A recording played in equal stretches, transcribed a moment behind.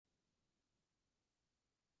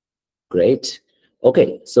Great.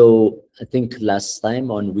 Okay, so I think last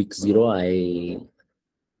time on week 0, I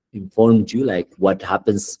informed you like what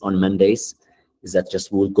happens on Mondays is that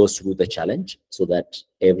just we'll go through the challenge so that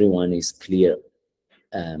everyone is clear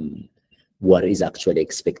what is actually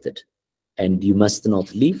expected. And you must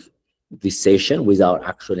not leave this session without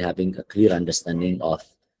actually having a clear understanding of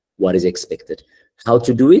what is expected. How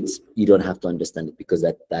to do it, you don't have to understand it because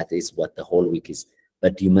that is what the whole week is.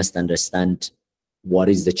 But you must understand what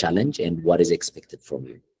is the challenge and what is expected from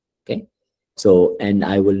you. Okay. So, and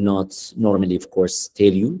I will not normally, of course,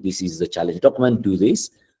 tell you this is the challenge document, do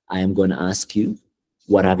this. I am going to ask you,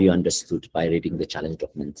 what have you understood by reading the challenge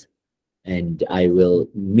document? And I will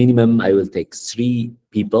take 3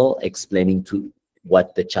 people explaining to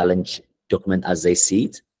what the challenge document as they see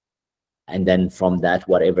it. And then from that,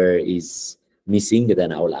 whatever is missing,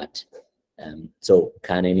 then I will add. So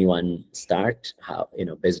can anyone start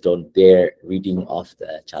based on their reading of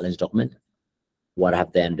the challenge document? What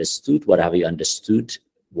have they understood? What have you understood?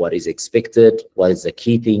 What is expected? What is the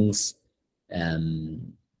key things?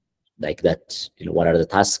 Like that, what are the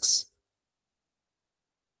tasks?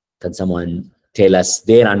 Can someone tell us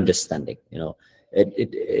their understanding?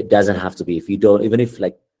 It doesn't have to be, if you don't, even if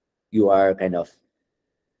like you are kind of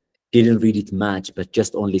didn't read it much, but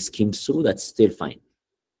just only skimmed through, that's still fine.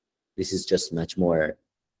 This is just much more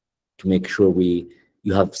to make sure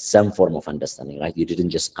you have some form of understanding, right? You didn't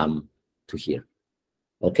just come to here.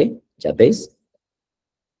 Okay, Jabez?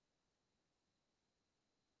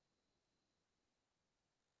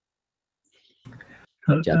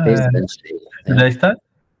 Jabez, should I start?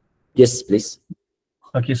 Yes, please.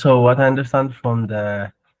 Okay, so what I understand from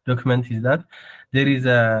the document is that there is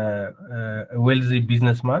a wealthy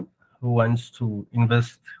businessman who wants to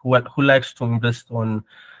invest, who likes to invest on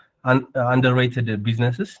underrated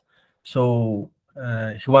businesses. So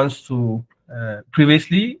he wants to,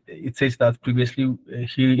 previously, it says that previously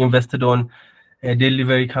he invested on a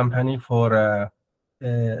delivery company for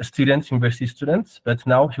students, university students, but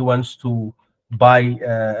now he wants to buy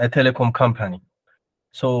a telecom company.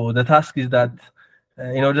 So the task is that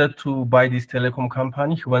in order to buy this telecom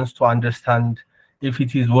company, he wants to understand if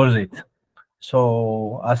it is worth it.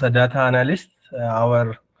 So as a data analyst,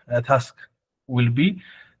 our task will be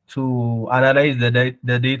to analyze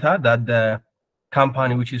the data that the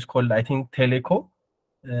company, which is called, I think, Teleco,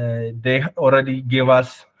 they already gave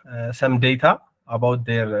us some data about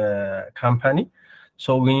their company.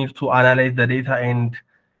 So we need to analyze the data and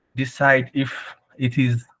decide if it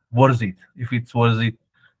is worth it, if it's worth it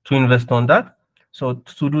to invest on that. So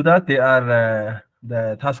to do that,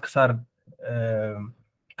 the tasks are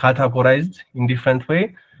categorized in different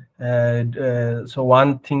way. So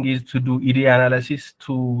one thing is to do ED analysis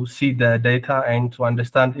to see the data and to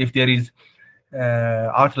understand if there is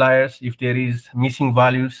outliers, if there is missing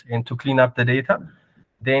values, and to clean up the data.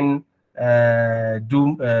 Then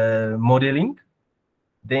do modeling.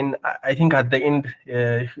 Then I think at the end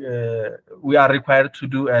we are required to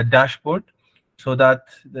do a dashboard so that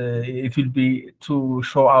it will be to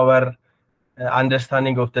show our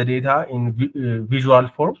understanding of the data in visual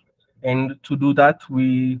form. And to do that,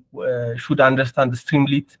 we should understand the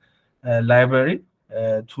Streamlit library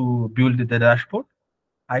to build the dashboard.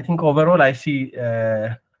 I think overall I see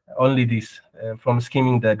only this from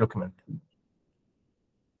skimming the document.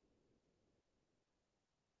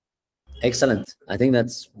 Excellent. I think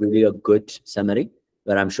that's really a good summary,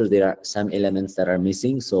 but I'm sure there are some elements that are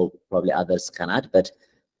missing, so probably others can add, but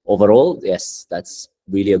overall, yes, that's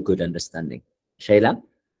really a good understanding. Shayla?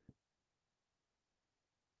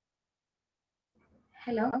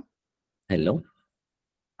 Hello. Hello.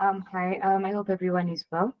 Hi. I hope everyone is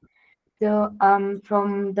well. So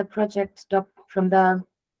from the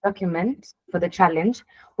document for the challenge,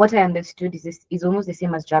 what I understood is almost the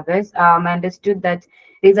same as Jabez. I understood that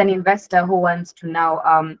there's an investor who wants to now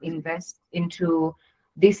invest into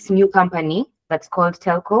this new company that's called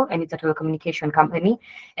Telco, and it's a telecommunication company.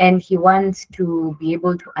 And he wants to be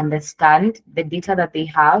able to understand the data that they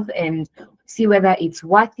have and see whether it's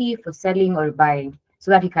worthy for selling or buying,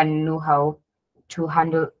 so that he can know how to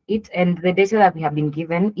handle it. And the data that we have been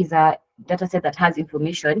given is a data set that has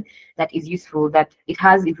information that is useful, that it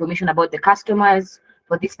has information about the customers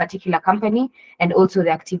for this particular company and also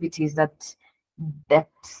the activities that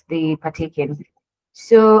they partake in.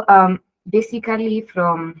 So basically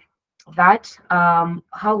from that,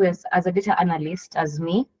 how we as a data analyst, as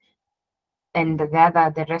me and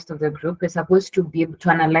the rest of the group, we're supposed to be able to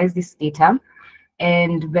analyze this data,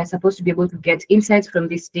 and we're supposed to be able to get insights from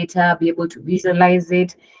this data, be able to visualize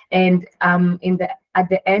it, and at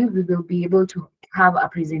the end we will be able to have a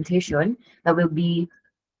presentation that will be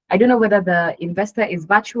I don't know whether the investor is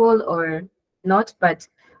virtual or not, but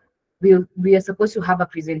we are supposed to have a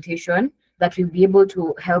presentation that will be able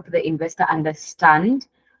to help the investor understand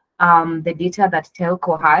the data that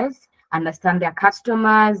telco has, understand their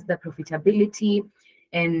customers, the profitability,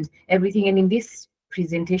 and everything. And in this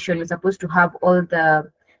presentation, we're supposed to have all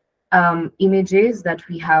the images that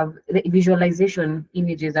we have, the visualization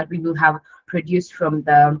images that we will have produced from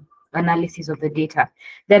the analysis of the data.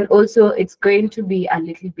 Then also it's going to be a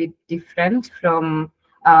little bit different from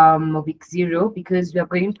week 0, because we are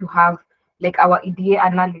going to have, like, our EDA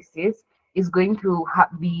analysis is going to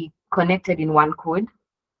be connected in one code.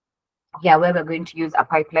 Yeah, where we're going to use a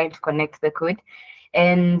pipeline to connect the code.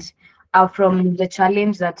 And from the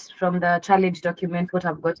challenge document, what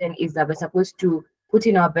I've gotten is that we're supposed to put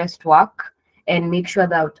in our best work and make sure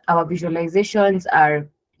that our visualizations are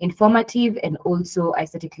informative and also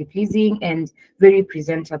aesthetically pleasing and very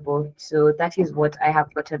presentable. So that is what I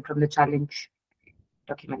have gotten from the challenge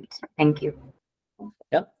document. Thank you.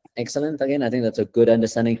 Yeah, excellent. Again, I think that's a good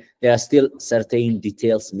understanding. There are still certain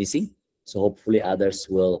details missing, so hopefully others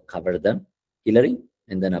will cover them. Hilary,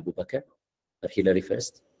 and then Abu Bakr. But Hilary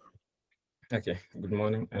first. Okay, good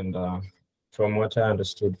morning. And from what I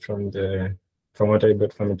understood from what I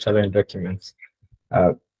got from the challenge documents,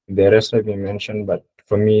 the rest have been mentioned, but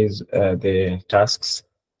for me is the tasks,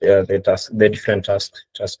 the different tasks,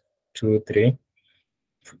 task 2, 3.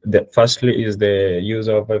 Firstly is the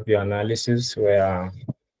user overview analysis, where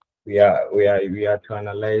we are to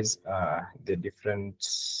analyze the different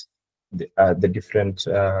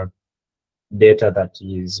data that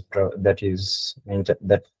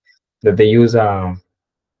the user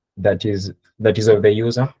that is of the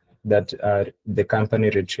user that the company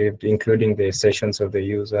retrieved, including the sessions of the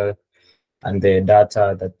user and the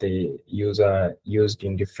data that the user used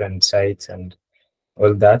in different sites and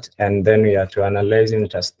all that. And then we are to analyze in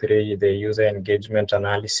task 3 the user engagement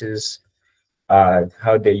analysis,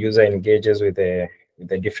 how the user engages with the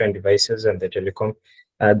different devices and the telecom.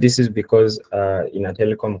 This is because in a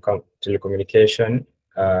telecommunication,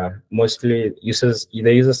 mostly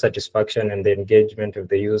the user satisfaction and the engagement of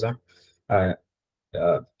the user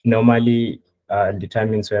normally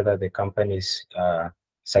determines whether the company is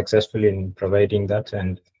successful in providing that,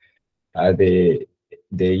 and the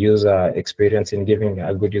user experience in giving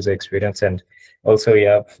a good user experience. And also we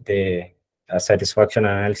have the satisfaction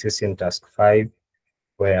analysis in task 5,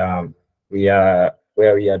 where we are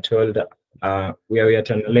told where we are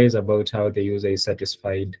to analyze about how the user is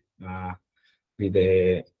satisfied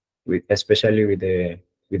especially with the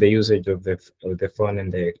usage of the phone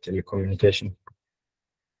and the telecommunication.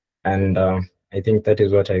 And I think that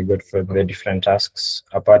is what I got for the different tasks,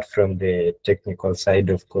 apart from the technical side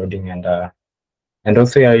of coding and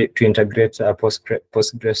also to integrate a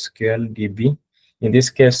PostgreSQL DB. In this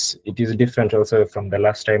case, it is different also from the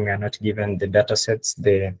last time. We are not given the data sets,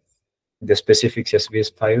 the specific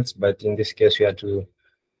CSV files, but in this case, we are to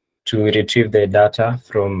retrieve the data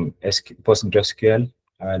from PostgreSQL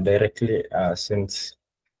directly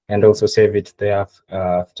and also save it there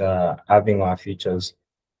after having our features.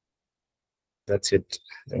 That's it.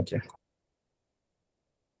 Thank you.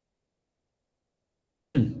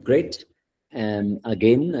 Great.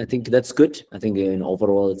 Again, I think that's good. I think in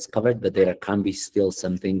overall it's covered, but there can be still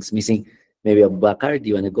some things missing. Maybe Abu Bakr, do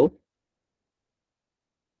you want to go?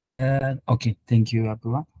 Okay, thank you,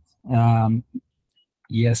 Abdullah.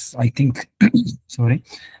 Yes, I think, sorry,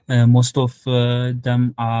 most of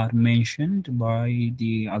them are mentioned by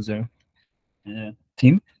the other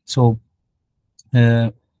team. So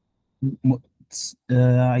I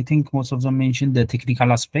think most of them mentioned the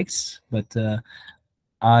technical aspects, but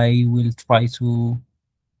I will try to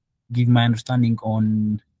give my understanding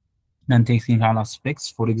on non-technical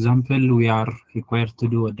aspects. For example, we are required to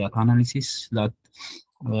do a data analysis that,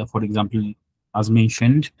 for example, as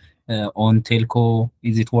mentioned, on telco,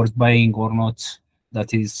 is it worth buying or not?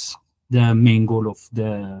 That is the main goal of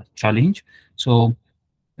the challenge. So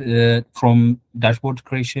from dashboard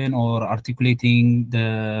creation or articulating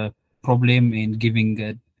the problem and giving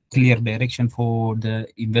a clear direction for the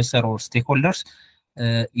investor or stakeholders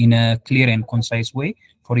in a clear and concise way.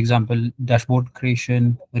 For example, dashboard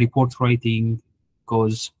creation, report writing,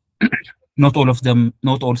 because not all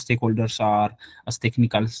stakeholders are as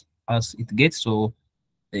technical as it gets. So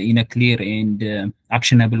in a clear and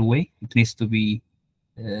actionable way, it needs to be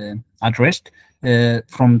addressed.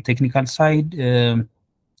 From technical side and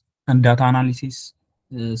data analysis,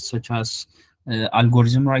 such as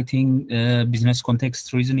algorithm writing, business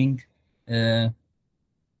context reasoning, writing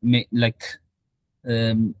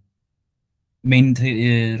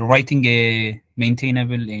a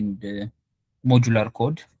maintainable and modular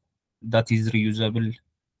code that is reusable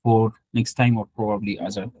for next time or probably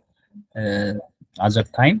other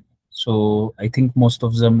time. So I think most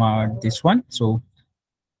of them are this one. So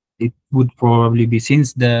it would probably be,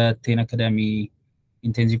 since the 10 Academy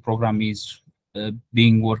intensive program is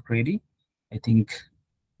being work ready, I think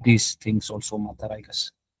these things also matter, I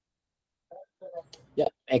guess. Yeah,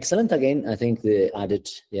 excellent. Again, I think they added,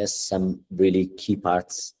 yes, some really key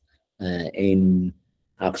parts in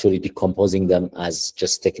actually decomposing them as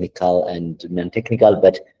just technical and non-technical.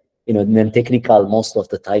 But non-technical most of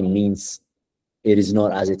the time means it is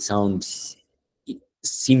not as it sounds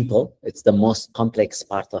simple. It's the most complex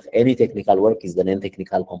part of any technical work is the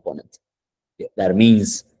non-technical component. That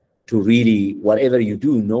means to really, whatever you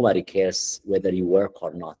do, nobody cares whether you work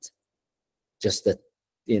or not. Just that,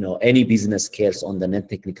 any business cares on the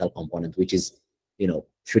non-technical component, which is,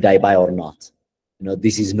 should I buy or not?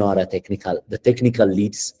 This is not a technical. The technical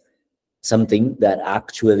leads something that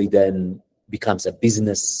actually then becomes a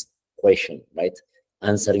business question, right?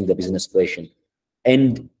 Answering the business question.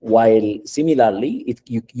 And while similarly,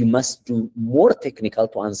 you must do more technical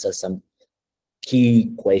to answer some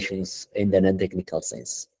key questions in the non-technical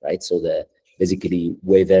sense, right? So basically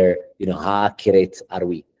whether, how accurate are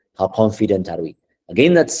we? How confident are we?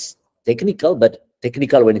 Again, that's technical, but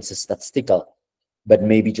technical when it's a statistical, but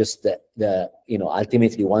maybe just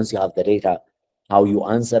ultimately once you have the data, how you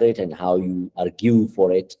answer it and how you argue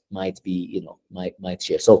for it might be, might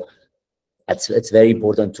share. So it's very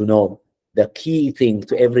important to know the key thing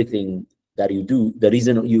to everything that you do. The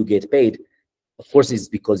reason you get paid, of course, is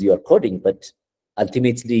because you are coding, but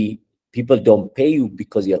ultimately people don't pay you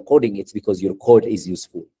because you're coding. It's because your code is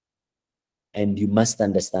useful. And you must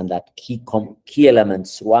understand that key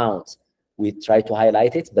elements throughout. We try to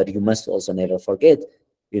highlight it, but you must also never forget,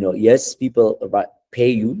 yes, people pay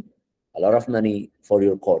you a lot of money for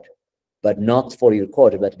your code, but not for your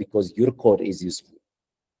code, but because your code is useful.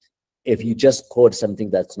 If you just code something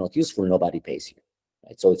that's not useful, nobody pays you,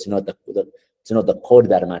 right? So it's not the code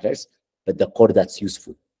that matters, but the code that's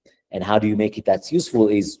useful. And how do you make it that's useful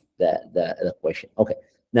is the question. Okay,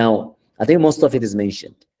 now I think most of it is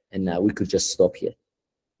mentioned, and we could just stop here.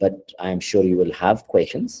 But I'm sure you will have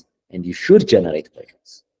questions, and you should generate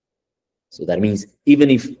questions. So that means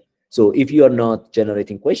if you are not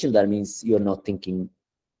generating questions, that means you're not thinking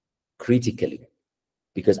critically,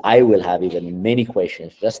 because I will have even many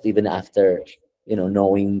questions just even after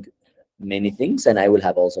knowing many things, and I will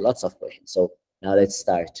have also lots of questions. So now let's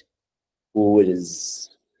start. Who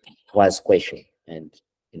has question? And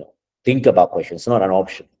think about questions. It's not an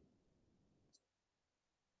option.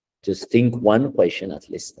 Just think one question at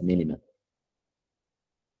least, a minimum,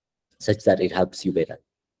 such that it helps you better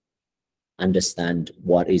understand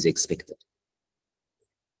what is expected.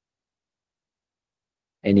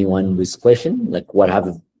 Anyone with question? Like what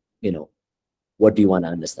do you want to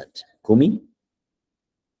understand? Kumi?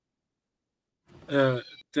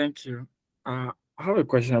 Thank you. I have a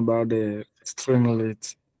question about the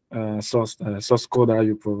Streamlit source code that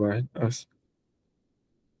you provide us.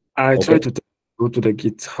 I tried to go to the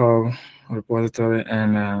GitHub repository,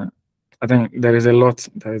 and I think there is a lot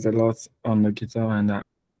on the GitHub, and I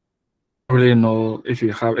don't really know if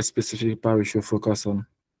you have a specific part we should focus on.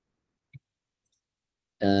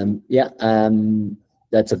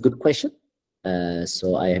 That's a good question.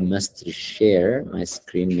 So I must share my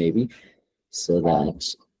screen maybe so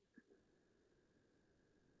that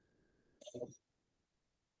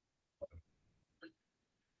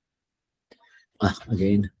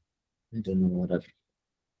again, I don't know what I've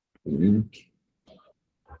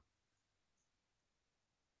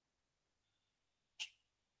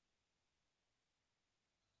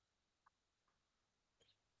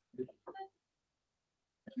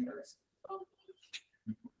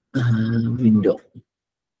window.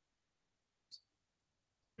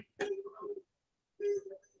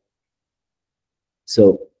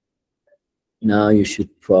 So now you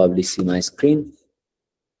should probably see my screen.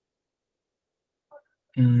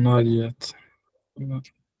 Not yet.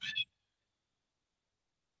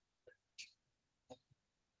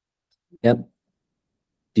 Yep.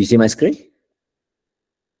 Do you see my screen?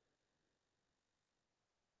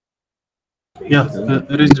 Yeah,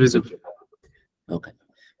 it is visible. Okay,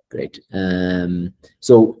 great.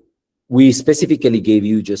 So we specifically gave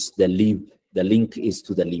you just the lib. The link is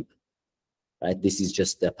to the lib, right? This is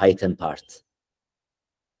just the Python part.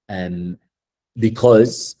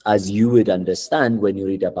 Because as you would understand when you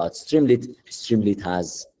read about Streamlit,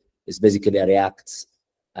 Streamlit is basically a React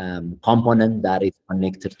component that is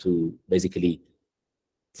connected to basically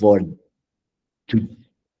to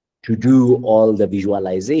do all the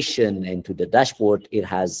visualization and to the dashboard. It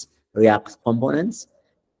has React components,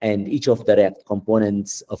 and each of the React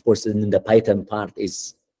components, of course, in the Python part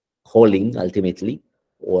is calling ultimately,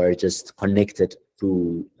 or just connected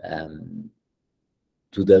to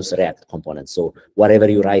those React components. So whatever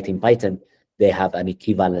you write in Python, they have an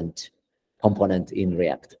equivalent component in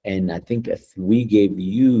React. And I think if we gave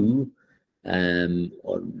you,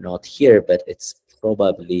 or not here, but it's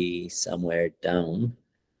probably somewhere down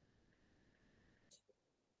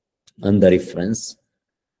on the reference.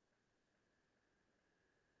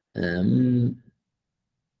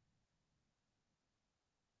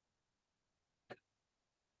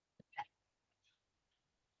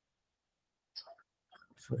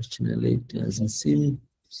 Fortunately, it doesn't seem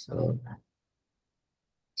so.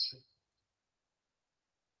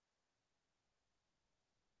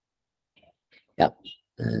 Yeah.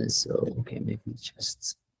 So okay, maybe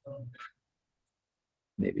just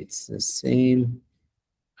maybe it's the same.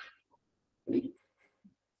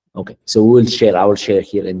 Okay, so we'll share. I will share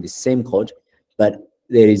here in the same code, but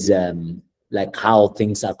there is like how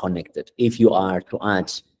things are connected. If you are to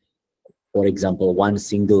add, for example, one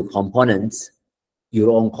single component, your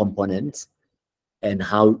own component, and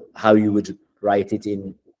how you would write it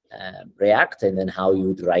in React, and then how you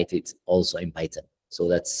would write it also in Python. So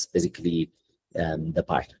that's basically the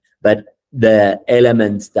part. But the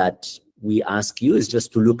elements that we ask you is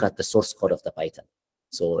just to look at the source code of the Python.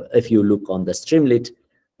 So if you look on the Streamlit,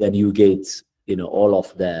 then you get, you know, all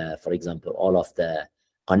of the, for example, all of the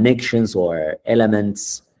connections or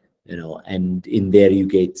elements, you know, and in there you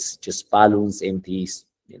get just balloons, empties,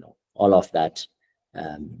 you know, all of that.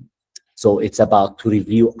 So it's about to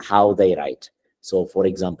review how they write. So for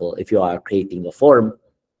example, if you are creating a form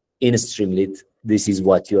in Streamlit, this is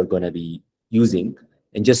what you're going to be using,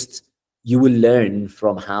 and just you will learn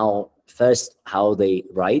from how they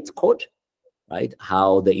write code, right?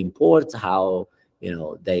 How they import, how, you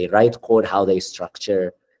know, they write code, how they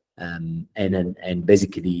structure, and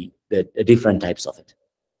basically the different types of it,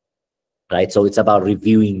 right? So it's about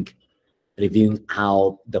reviewing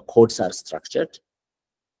how the codes are structured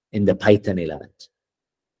in the Python element.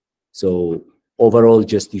 So overall,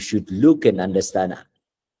 just you should look and understand,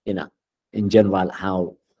 you know, in general,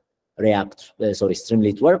 how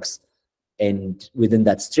Streamlit works. And within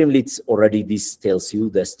that Streamlit, already this tells you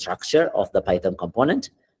the structure of the Python component.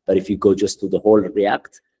 But if you go just to the whole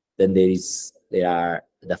React, then there are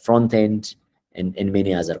the front end and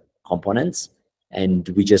many other components. And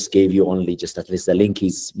we just gave you only just at least the link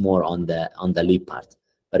is more on the lib part.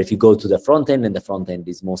 But if you go to the front end, and the front end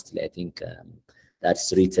is mostly, I think,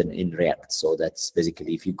 that's written in React. So that's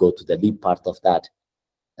basically, if you go to the lib part of that,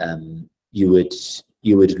 you would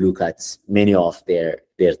look at many of their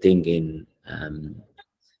thing in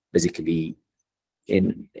basically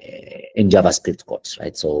in JavaScript codes,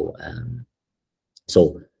 right? So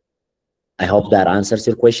so I hope that answers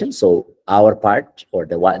your question. So our part, or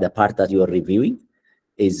the part that you are reviewing,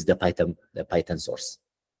 is the Python source.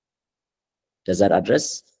 Does that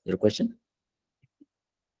address your question?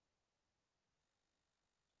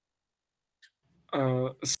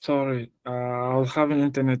 Sorry, I was having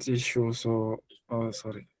internet issue, so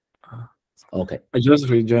sorry. Okay. I just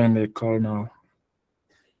rejoined the call now.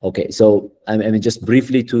 Okay, so I mean, just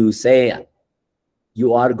briefly to say,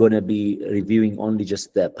 you are going to be reviewing only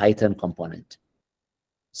just the Python component,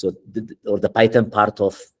 so or the Python part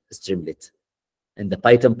of Streamlit, and the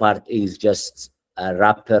Python part is just a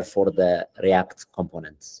wrapper for the React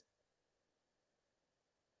components.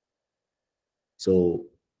 So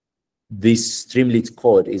this Streamlit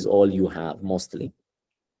code is all you have mostly,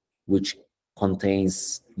 which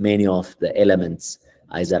contains many of the elements,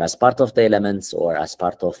 either as part of the elements or as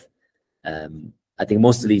part of, I think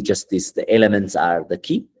mostly just the elements are the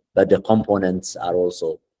key, but the components are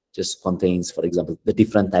also just contains, for example, the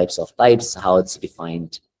different types of types, how it's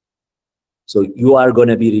defined. So you are going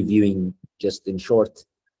to be reviewing, just in short,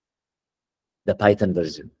 the Python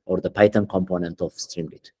version or the Python component of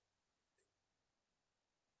Streamlit.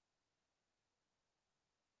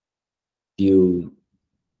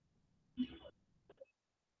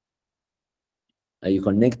 Are you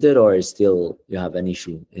connected, or still you have an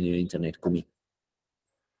issue in your internet, Kumi?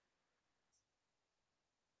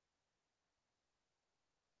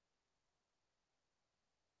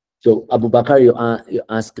 So Abu Bakar, you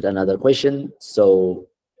asked another question. So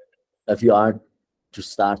if you are to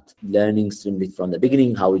start learning Streamlit from the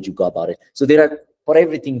beginning, how would you go about it? So there are, for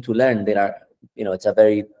everything to learn, there are, you know, it's a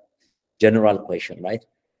very general question, right?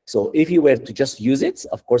 So if you were to just use it,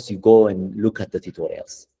 of course, you go and look at the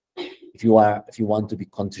tutorials. If you want to be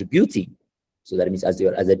contributing, so that means as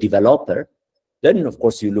a developer, then of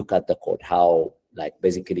course you look at the code, how, like,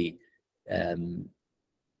 basically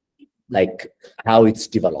like how it's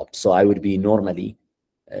developed. So I would be normally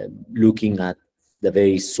looking at the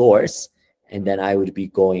very source, and then I would be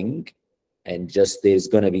going and just there's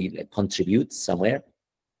going to be like contribute somewhere.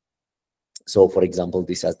 So for example,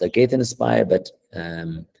 this has the get inspire, but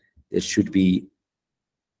there should be,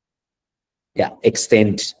 yeah,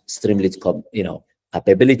 extend Streamlit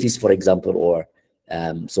capabilities, for example, or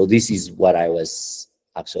so this is what I was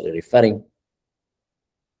actually referring.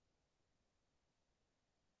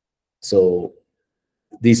 So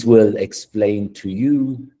this will explain to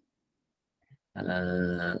you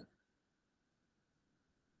I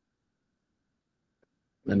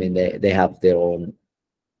mean, they have their own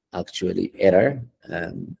actually error.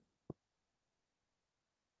 I'll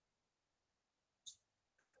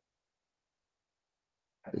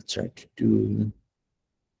try to do.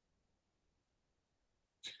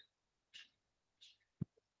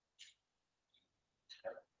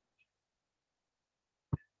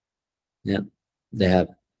 Yeah, they have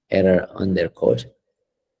error on their code.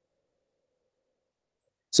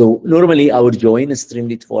 So normally I would join a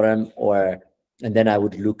Streamlit forum, and then I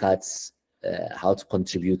would look at how to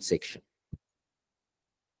contribute section.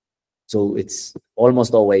 So it's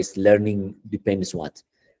almost always learning depends what.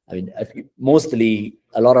 I mean, mostly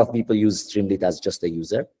a lot of people use Streamlit as just a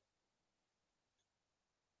user.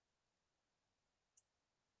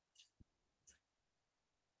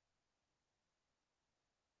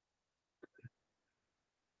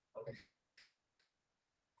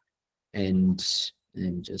 And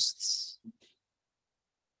just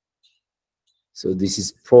so this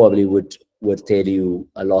is probably would tell you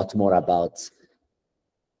a lot more about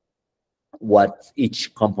what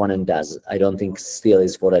each component does. I don't think still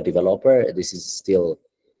is for a developer. This is still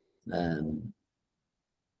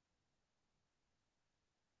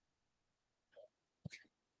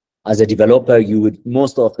as a developer, you would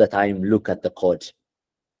most of the time look at the code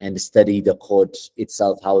and study the code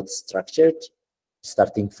itself, how it's structured,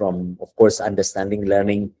 starting from, of course, understanding,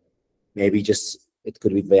 learning, maybe just it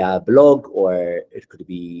could be via a blog, or it could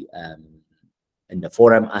be in the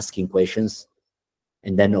forum asking questions.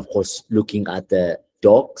 And then, of course, looking at the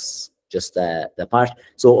docs, just the part.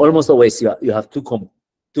 So almost always you have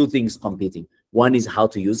two things competing. One is how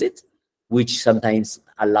to use it, which sometimes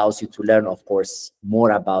allows you to learn, of course,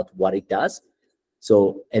 more about what it does.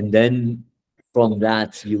 So, and then from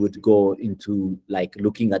that, you would go into like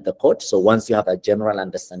looking at the code. So once you have a general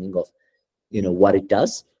understanding of, what it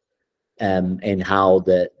does, and how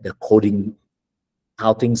the coding,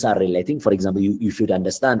 how things are relating. For example, you should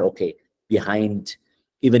understand, okay, behind,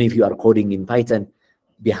 even if you are coding in Python,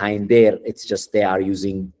 behind there, it's just they are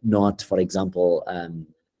using not, for example,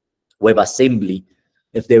 WebAssembly.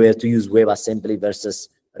 If they were to use WebAssembly versus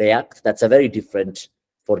React, that's a very different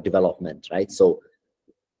for development, right? So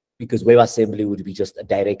because WebAssembly would be just a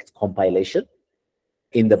direct compilation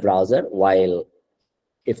in the browser, while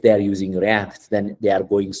if they are using React, then they are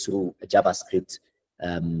going through a JavaScript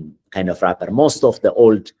kind of wrapper. Most of the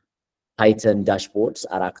old Python dashboards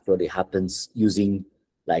are actually happens using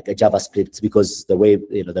like a JavaScript, because the way,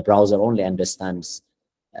 the browser only understands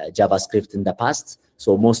JavaScript in the past.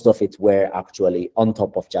 So most of it were actually on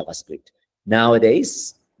top of JavaScript.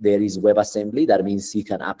 Nowadays, there is WebAssembly. That means you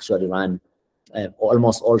can actually run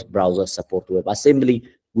almost all browsers support WebAssembly,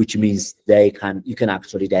 which means you can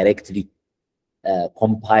actually directly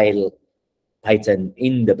compile Python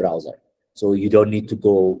in the browser. So you don't need to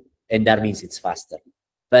go, and that means it's faster.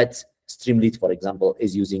 But Streamlit, for example,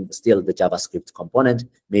 is using still the JavaScript component.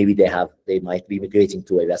 Maybe they might be migrating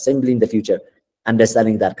to WebAssembly in the future.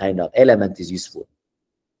 Understanding that kind of element is useful.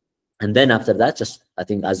 And then after that, just I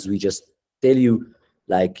think as we just tell you,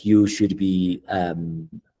 like you should be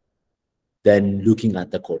then looking at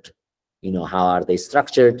the code. How are they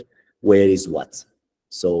structured? Where is what?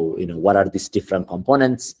 So, what are these different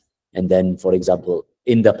components? And then, for example,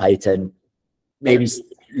 in the Python, maybe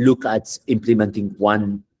look at implementing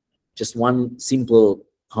just one simple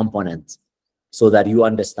component so that you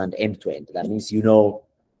understand end to end. That means you know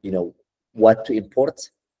what to import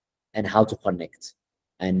and how to connect.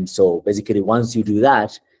 And so basically, once you do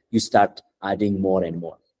that, you start adding more and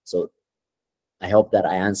more. So I hope that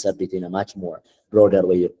I answered it in a much more broader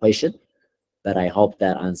way your question, but I hope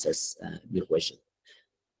that answers your question.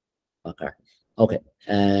 Okay. Okay.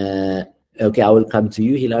 Okay, I will come to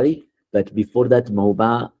you, Hilary. But before that,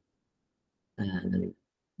 Mahubaba,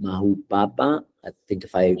 I think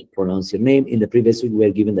if I pronounce your name, in the previous week we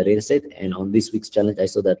were given the data set, and on this week's challenge, I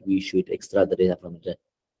saw that we should extract the data from it.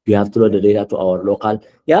 You have to load the data to our local.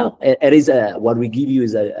 Yeah, it is what we give you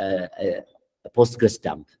is a Postgres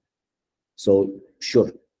dump. So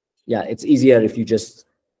sure, yeah, it's easier if you just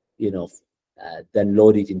then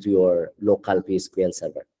load it into your local PSQL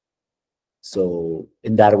server. So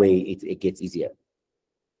in that way, it gets easier.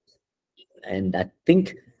 And I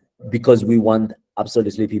think because we want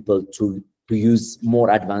absolutely people to use more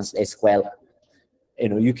advanced SQL,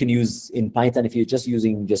 you can use in Python. If you're just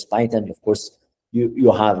using just Python, of course,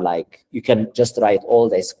 you have like, you can just write all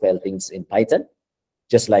the SQL things in Python,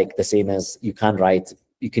 just like the same as you can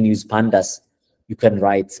use pandas. You can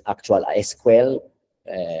write actual SQL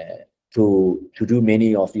to do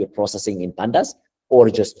many of your processing in pandas, or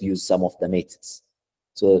just use some of the methods.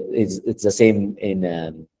 So it's the same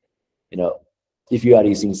in if you are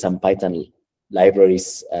using some Python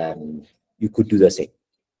libraries, you could do the same.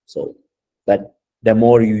 So, but the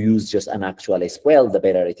more you use just an actual SQL, the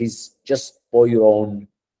better it is, just for your own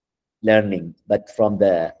learning. But from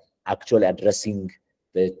the actually addressing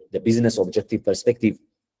the business objective perspective,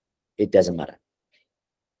 it doesn't matter.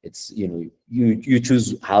 It's, you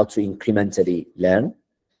choose how to incrementally learn.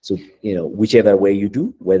 So, whichever way you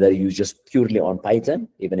do, whether you just purely on Python,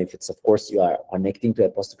 even if it's, of course, you are connecting to a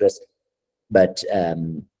Postgres, but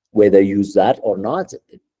whether you use that or not,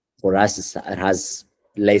 for us, it has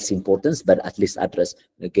less importance, but at least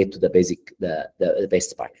get to the basic, the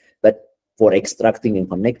best part. But for extracting and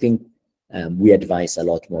connecting, we advise a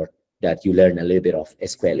lot more that you learn a little bit of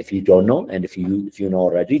SQL if you don't know, and if you know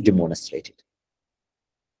already, demonstrate it.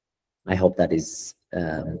 I hope that is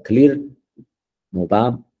clear.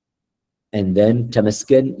 Mubam. And then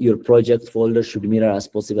Tamaskin, your project folder should mirror as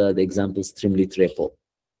possible the example Streamlit repo.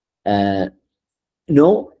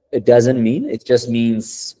 No, it doesn't mean. It just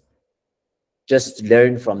means just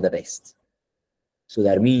learn from the best. So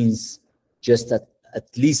that means just at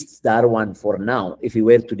least that one for now. If you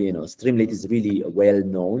were to, Streamlit is really a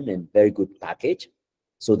well-known and very good package.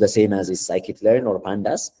 So the same as is scikit-learn or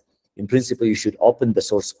pandas. In principle, you should open the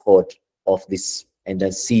source code of this and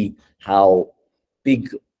then see how big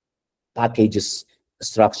packages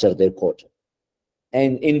structure their code.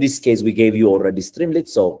 And in this case, we gave you already Streamlit,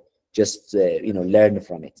 so just learn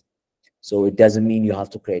from it. So it doesn't mean you have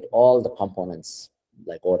to create all the components,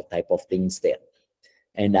 like all type of things there.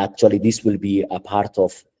 And actually, this will be a part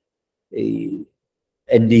of and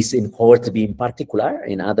this in Cohort B in particular.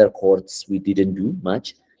 In other cohorts, we didn't do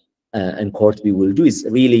much. And Cohort B will do is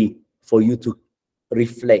really for you to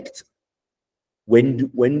reflect. When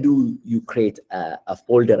do you create a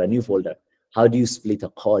folder, a new folder? How do you split a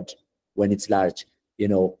code when it's large?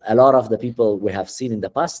 A lot of the people we have seen in the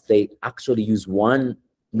past, they actually use one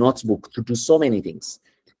notebook to do so many things.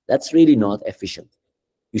 That's really not efficient.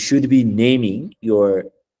 You should be naming your,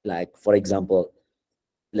 like, for example,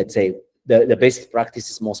 let's say the best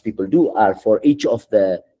practices most people do are for each of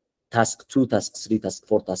the task 2, task 3, task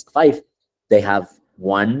 4, task 5, they have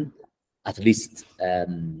one, at least,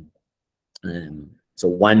 so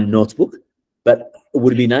one notebook. But it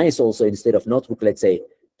would be nice also, instead of notebook, let's say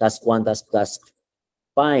task 1, task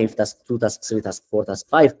 5, task 2, task 3, task 4, task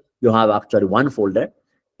 5, you have actually one folder.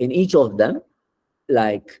 In each of them,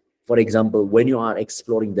 like, for example, when you are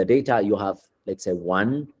exploring the data, you have, let's say,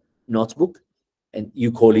 one notebook, and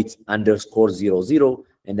you call it _00,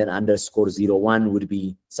 and then _01 would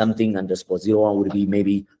be something, _01 would be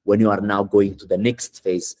maybe when you are now going to the next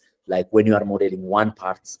phase, like when you are modeling one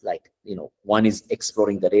part, like, one is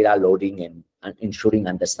exploring the data, loading and ensuring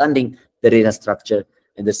understanding the data structure.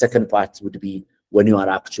 And the second part would be when you are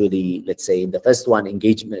actually, let's say, in the first one,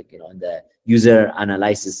 engagement, in the user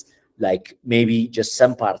analysis, like maybe just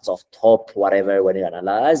some parts of top, whatever, when you're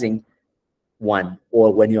analyzing one,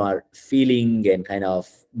 or when you are feeling and kind of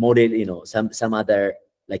model, some other,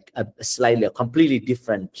 like a completely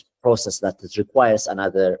different process that requires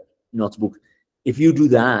another notebook. If you do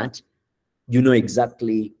that,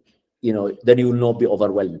 exactly, then you will not be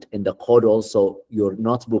overwhelmed. In the code also, your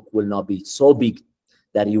notebook will not be so big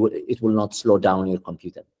that it will not slow down your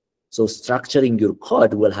computer. So structuring your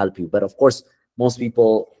code will help you. But of course, most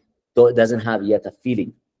people doesn't have yet a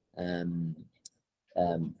feeling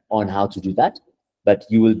on how to do that. But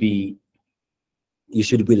you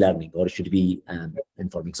should be learning, or should be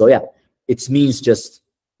informing. So yeah, it means just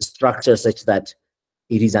structure such that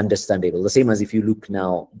it is understandable. The same as if you look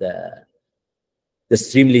now, the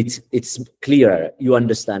Streamlit, it's clearer. You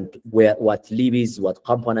understand what lib is, what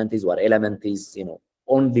component is, what element is,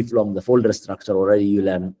 only from the folder structure already you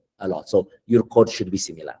learn a lot. So your code should be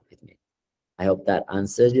similar. I hope that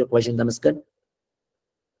answers your question, Damascus.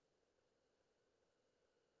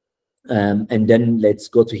 And then let's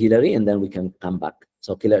go to Hillary, and then we can come back.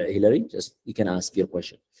 So Hillary, just you can ask your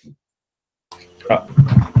question.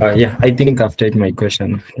 Yeah, I think I've typed my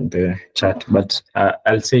question in the chat, but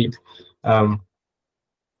I'll say it.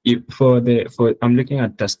 I'm looking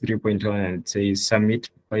at task 3.1 and it says submit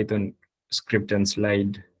Python script and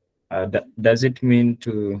slide. Does it mean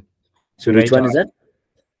to So which one is that?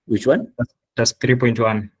 Which one? Task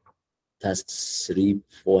 3.1. Task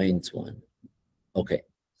 3.1. Okay.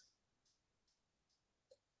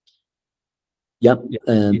 Yep.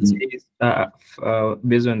 It says,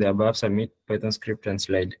 based on the above, submit Python script and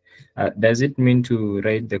slide. Does it mean to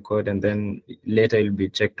write the code and then later it'll be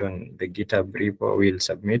checked on the GitHub repo, we'll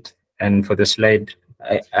submit? And for the slide,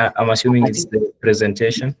 I'm assuming it's the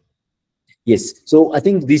presentation. Yes. So I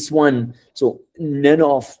think this one, so none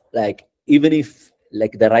of like, even if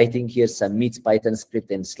like the writing here submits Python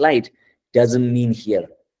script and slide, doesn't mean here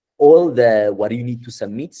all the what you need to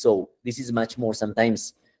submit. So this is much more,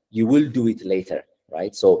 sometimes you will do it later,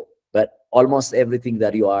 right? So, but almost everything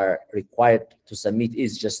that you are required to submit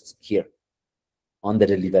is just here on the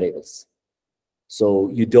deliverables. So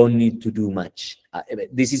you don't need to do much.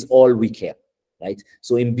 This is all we care, right?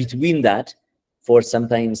 So in between that, for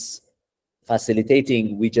sometimes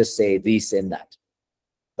facilitating, we just say this and that.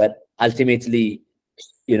 But ultimately,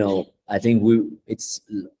 you know, I think it's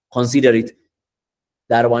consider it,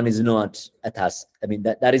 that one is not a task. I mean,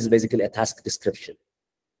 that is basically a task description.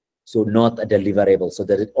 So not a deliverable. So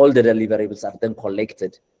that all the deliverables are then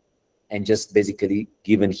collected and just basically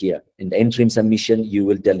given here. In the interim submission, you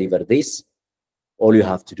will deliver this. All you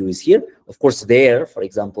have to do is here. Of course, there, for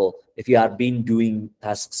example, if you have been doing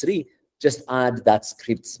task 3, just add that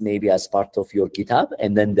scripts maybe as part of your GitHub,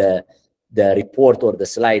 and then the report or the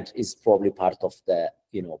slide is probably part of the,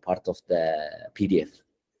 you know, part of the PDF,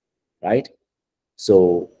 right?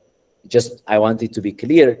 So just, I want it to be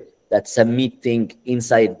clear that submitting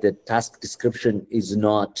inside the task description is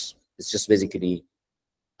not, it's just basically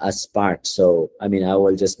as part. So, I mean, I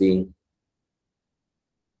will just be,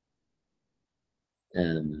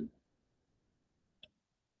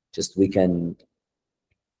 just we can,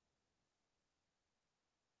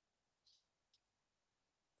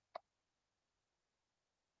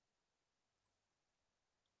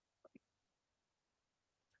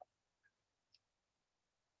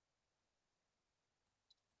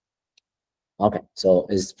 okay, so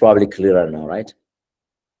it's probably clearer now, right?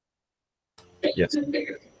 Yes.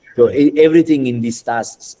 So everything in these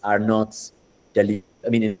tasks are not, I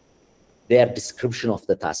mean, they are description of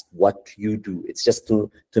the task, what you do. It's just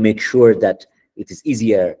to make sure that it is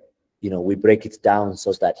easier, you know, we break it down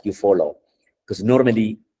so that you follow. Because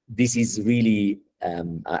normally this is really,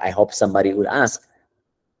 I hope somebody would ask,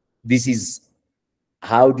 this is,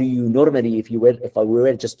 how do you normally, if I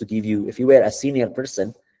were just to give you, if you were a senior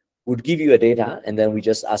person, would give you a data, and then we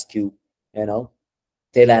just ask you, you know,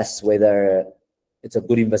 tell us whether it's a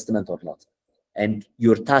good investment or not. And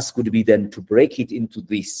your task would be then to break it into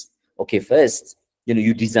this. Okay, first, you know,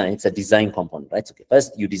 you design, it's a design component, right? Okay,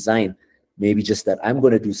 first you design maybe just that I'm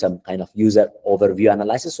going to do some kind of user overview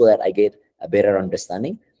analysis so that I get a better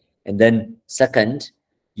understanding. And then second,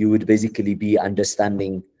 you would basically be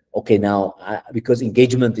understanding, okay, now, because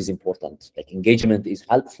engagement is important, like engagement is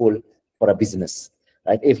helpful for a business,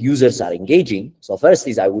 right? If users are engaging, so first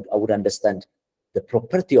is I would understand the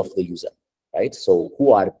property of the user, right? So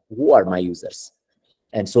who are my users?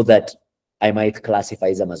 And so that I might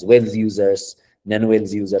classify them as Wales users,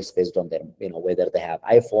 non-Wales users based on their, you know, whether they have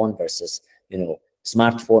iPhone versus, you know,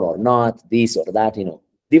 smartphone or not, this or that, you know,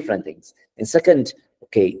 different things. And second,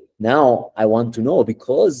 okay, now I want to know,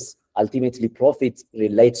 because ultimately profit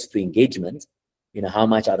relates to engagement, you know, how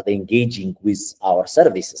much are they engaging with our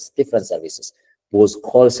services, different services, both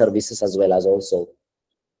call services as well as also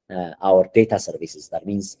our data services. That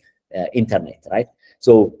means internet, right?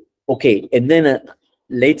 So, okay, and then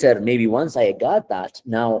later, maybe once I got that,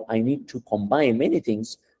 now I need to combine many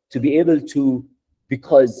things to be able to,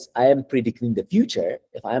 because I am predicting the future.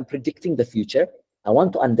 If I am predicting the future, I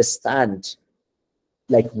want to understand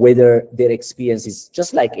like whether their experience is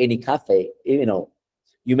just like any cafe, you know,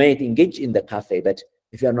 you might engage in the cafe, but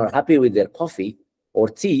if you're not happy with their coffee or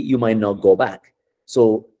tea, you might not go back.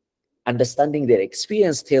 So understanding their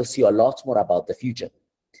experience tells you a lot more about the future.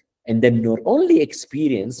 And then not only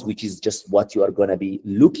experience, which is just what you are going to be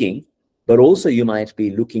looking, but also you might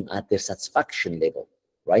be looking at their satisfaction level,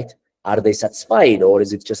 right? Are they satisfied, or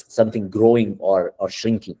is it just something growing or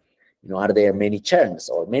shrinking? You know, are there many churns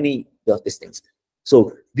or many of these things?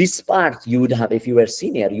 So this part you would have, if you were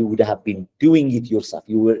senior, you would have been doing it yourself.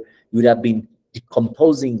 You would have been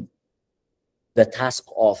decomposing the task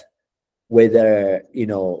of whether, you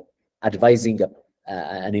know, advising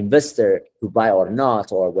an investor to buy or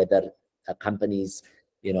not, or whether a company is,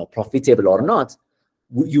 you know, profitable or not.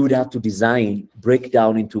 You would have to design, break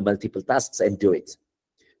down into multiple tasks and do it.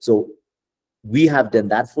 So we have done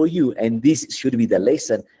that for you, and this should be the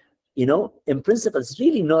lesson. You know, in principle, it's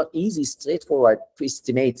really not easy, straightforward to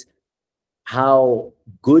estimate how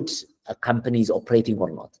good a company is operating or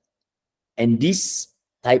not. And this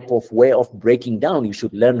type of way of breaking down, you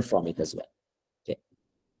should learn from it as well. Okay.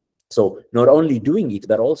 So not only doing it,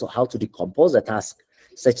 but also how to decompose a task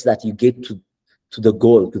such that you get to the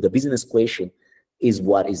goal, to the business question is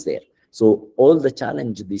what is there. So all the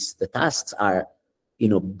challenge, the tasks are, you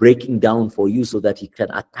know, breaking down for you so that you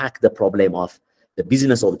can attack the problem of the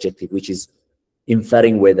business objective, which is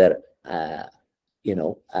inferring whether, you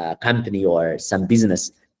know, a company or some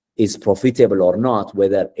business is profitable or not,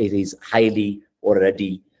 whether it is highly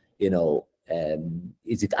already, you know,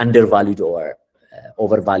 is it undervalued or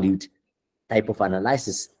overvalued. Type of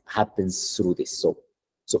analysis happens through this. So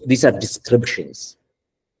these are descriptions,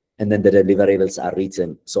 and then the deliverables are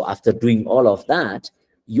written. So after doing all of that,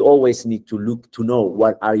 you always need to look to know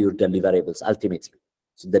what are your deliverables ultimately.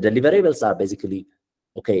 So the deliverables are basically,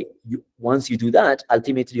 okay, once you do that,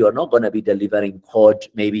 ultimately you're not going to be delivering code.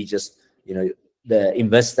 Maybe just, you know, the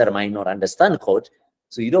investor might not understand code,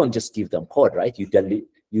 so you don't just give them code, right? You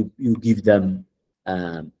give them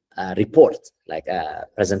a report, like a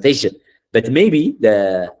presentation. But maybe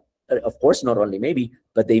of course, not only maybe,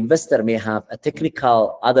 but the investor may have a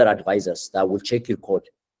technical other advisors that will check your code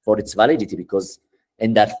for its validity, because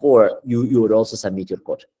and therefore you would also submit your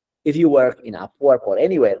code. If you work in Upwork or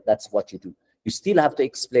anywhere, that's what you do. You still have to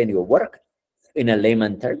explain your work in a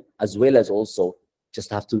layman term, as well as also just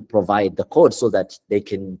have to provide the code so that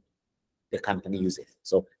the company use it.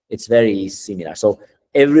 So it's very similar. So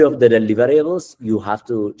every of the deliverables, you have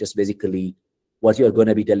to just basically, what you're going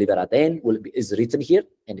to be delivered at the end is written here.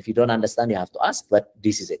 And if you don't understand, you have to ask, but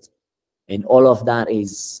this is it. And all of that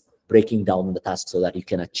is breaking down the task so that you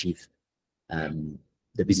can achieve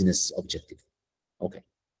the business objective. Okay.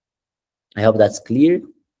 I hope that's clear,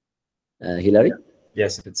 Hilary?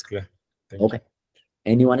 Yes, it's clear. Thank you.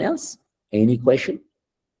 Anyone else? Any question?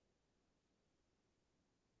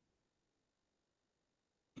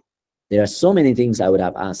 There are so many things I would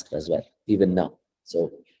have asked as well, even now.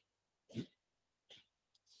 So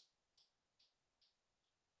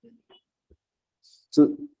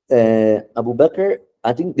Abu Bakr,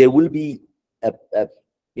 I think there will be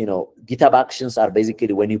you know, GitHub Actions are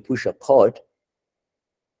basically when you push a code,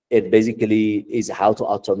 it basically is how to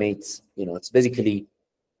automate, you know, it's basically,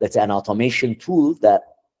 let's say, an automation tool that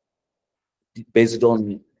based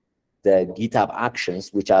on the GitHub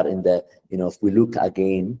Actions, which are in the, you know, if we look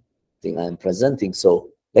again, thing I'm presenting. So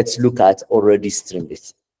let's look at already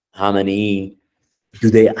Streamlit. How many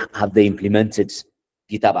have they implemented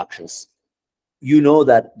GitHub Actions? You know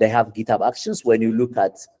that they have GitHub Actions when you look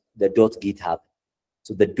at the .github.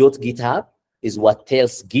 So the .github is what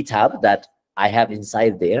tells GitHub that I have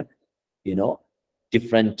inside there, you know,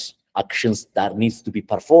 different actions that needs to be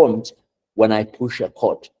performed when I push a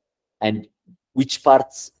code, and which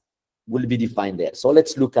parts will be defined there. So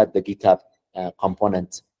let's look at the GitHub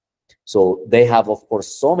component. So they have, of course,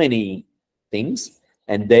 so many things,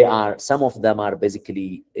 and some of them are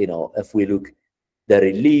basically, you know, if we look the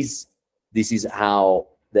release, this is how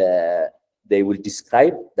they will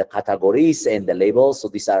describe the categories and the labels. So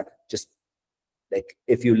these are just like,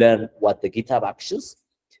 if you learn what the GitHub Actions,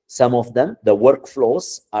 some of them, the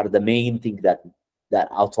workflows are the main thing that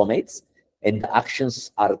automates, and the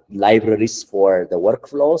actions are libraries for the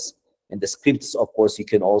workflows, and the scripts, of course, you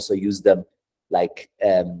can also use them, like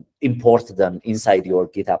import them inside your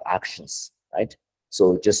GitHub Actions, right?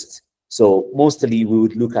 So mostly we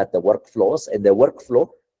would look at the workflows, and the workflow,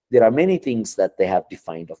 there are many things that they have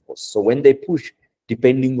defined, of course. So when they push,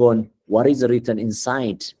 depending on what is written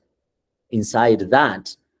inside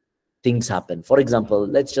that, things happen. For example,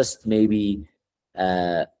 let's just maybe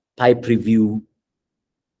pipe review.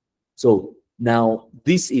 So now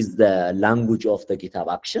this is the language of the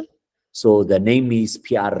GitHub action. So the name is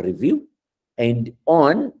PR review, and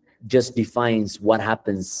on just defines what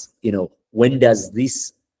happens, you know, when does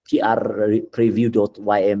this PR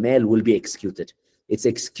preview.yml will be executed. It's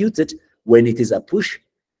executed when it is a push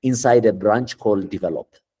inside a branch called develop,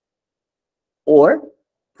 or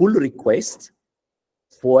pull request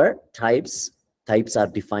for types. Types are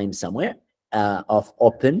defined somewhere of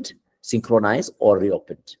opened, synchronized, or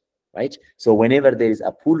reopened, right? So whenever there is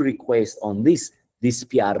a pull request on this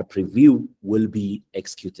PR preview will be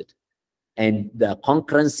executed. And the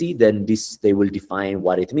concurrency, then they will define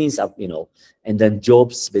what it means, you know, and then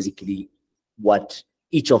jobs, basically what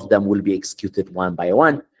each of them will be executed one by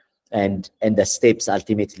one, and the steps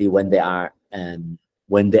ultimately when they are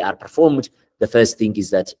performed. The first thing is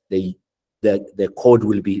that the code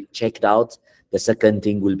will be checked out, The second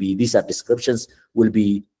thing will be, these are descriptions, will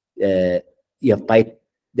be, you have Python,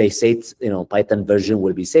 they say, Python version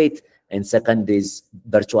will be set. And second is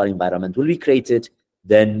virtual environment will be created,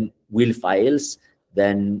 then wheel files,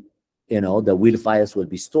 then, the wheel files will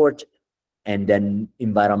be stored, and then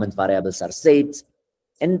environment variables are saved,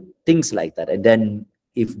 and things like that. And then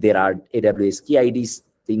if there are AWS key IDs,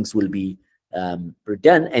 things will be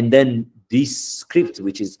done, and then this script,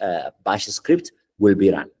 which is a bash script, will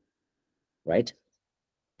be run, right?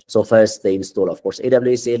 So first they install, of course,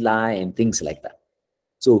 AWS CLI and things like that.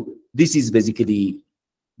 So this is basically,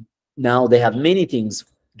 now they have many things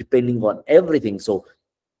depending on everything. So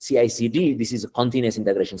CI/CD, this is a continuous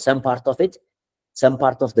integration. Some part of it, some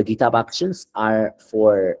part of the GitHub actions are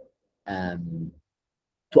for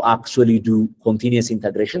to actually do continuous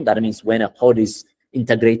integration. That means when a code is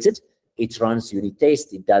integrated, it runs unit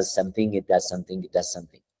test, it does something, it does something, it does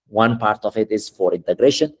something. One part of it is for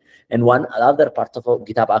integration, and one other part of a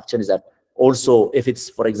GitHub action is that also if it's,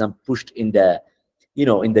 for example, pushed in the,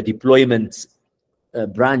 in the deployment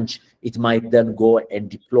branch, it might then go and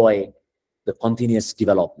deploy the continuous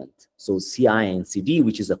development. So CI and CD,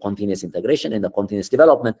 which is the continuous integration, and the continuous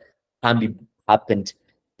development can be happened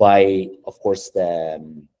by, of course, the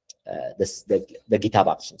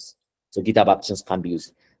GitHub actions. So GitHub actions can be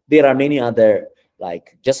used. There are many other,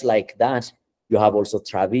 just like that, you have also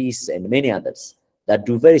Travis and many others that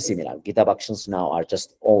do very similar. GitHub actions now are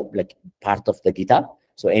just all like part of the GitHub,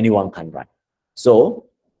 so anyone can run. So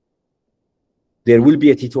there will be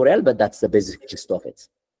a tutorial, but that's the basic gist of it,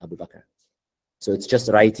 Abu Bakr. So it's just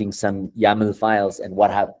writing some YAML files and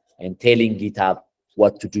and telling GitHub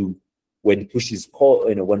what to do when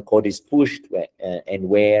when code is pushed, and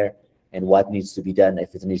where and what needs to be done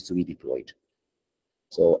if it needs to be deployed.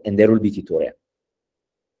 So, and there will be tutorial.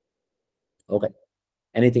 Okay.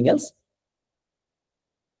 Anything else?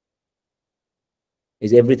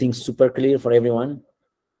 Is everything super clear for everyone?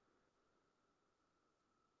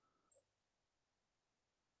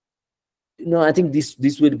 No, I think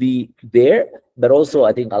this will be there, but also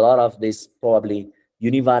I think a lot of this probably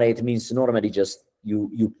univariate means normally just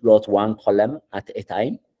you plot one column at a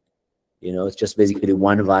time. It's just basically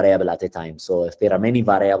one variable at a time. So if there are many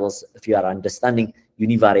variables, if you are understanding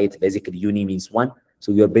univariate, basically uni means one.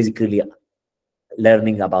 So you're basically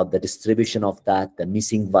learning about the distribution of that, the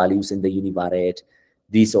missing values in the univariate,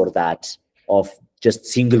 this or that, of just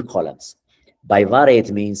single columns.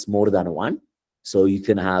 Bivariate means more than one. So you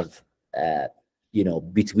can have,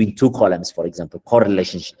 between two columns, for example,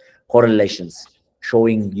 correlations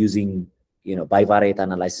showing using, bivariate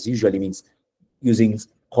analysis usually means using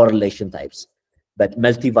correlation types. But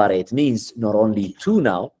multivariate means not only two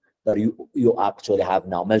now, but you actually have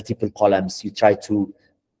now multiple columns. You try to,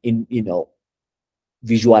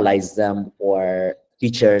 visualize them, or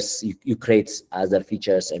features, you create other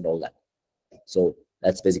features and all that. So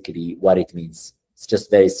that's basically what it means. It's just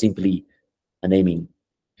very simply a naming.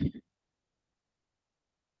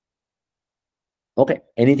 Okay,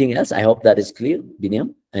 anything else? I hope that is clear,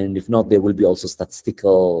 Biniam. And if not, there will be also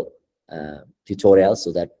statistical tutorials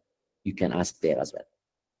so that you can ask there as well.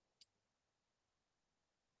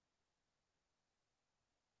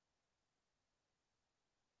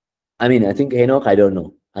 I mean, I think, Enoch, I don't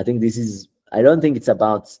know. I think I don't think it's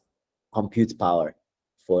about compute power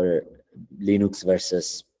for Linux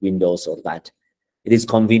versus Windows or that. It is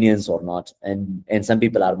convenience or not. And some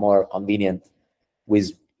people are more convenient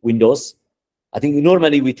with Windows. I think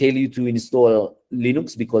normally we tell you to install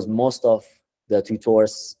Linux because most of the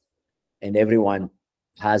tutors and everyone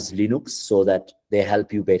has Linux, so that they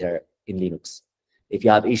help you better in Linux. If you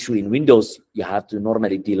have issue in Windows, you have to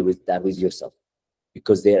normally deal with that with yourself,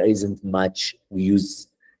 because there isn't much. We use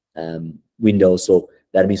Windows, so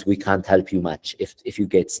that means we can't help you much if you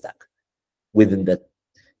get stuck within that.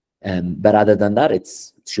 But other than that, it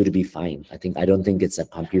should be fine. I don't think it's a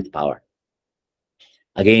compute power.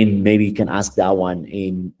 Again, maybe you can ask that one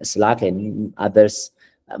in Slack and others.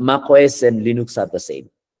 macOS and Linux are the same,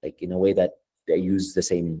 like in a way that they use the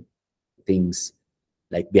same things,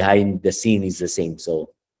 like behind the scene is the same. So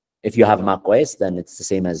if you have macOS, then it's the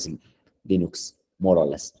same as Linux, more or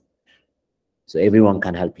less. So everyone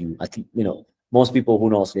can help you. I think, most people who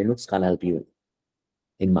knows Linux can help you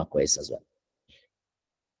in macOS as well.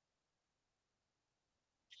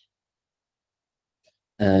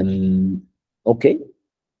 Okay.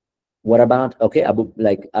 What about, okay, Abu,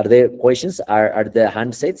 are there questions? Are the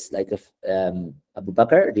handsets, like if Abu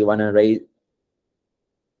Bakr, do you want to raise?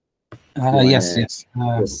 Yes.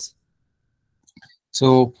 Yes.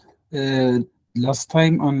 So last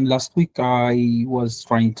week, I was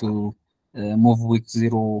trying to move week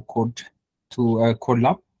 0 code to a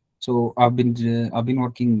Colab. So I've been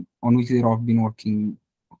working on week 0. I've been working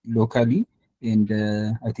locally, and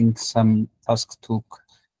I think some tasks took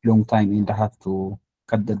long time, and I had to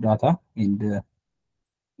cut the data, and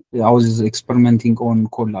I was experimenting on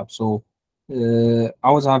Colab. So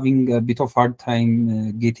I was having a bit of hard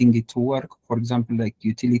time getting it to work. For example, like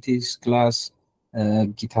utilities class,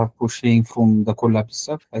 GitHub pushing from the Colab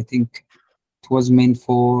stuff. I think it was meant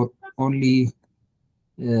for only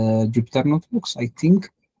Jupyter notebooks, I think,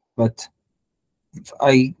 but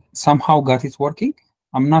I somehow got it working.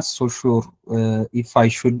 I'm not so sure if I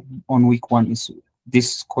should on week 1 is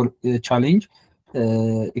this challenge,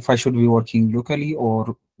 if I should be working locally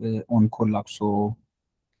or on Colab. So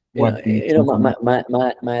what do you think on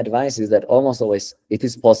that? my advice is that almost always it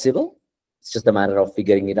is possible. It's just a matter of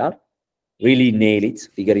figuring it out. Really nail it,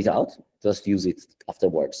 figure it out, just use it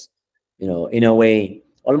afterwards. In a way,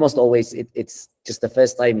 almost always it's just the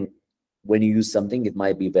first time when you use something, it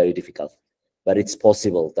might be very difficult, but it's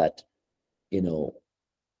possible that,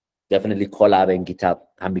 definitely Colab and GitHub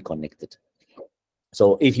can be connected.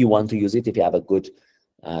 So if you want to use it, if you have a good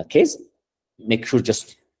case, make sure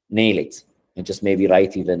just nail it and just maybe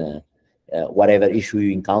write even whatever issue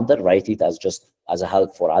you encounter, write it as a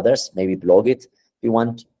help for others, maybe blog it if you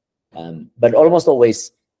want. But almost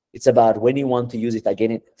always it's about when you want to use it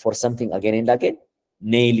again for something again and again,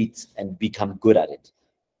 nail it and become good at it.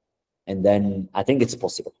 And then I think it's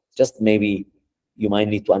possible. Just maybe you might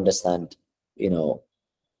need to understand, there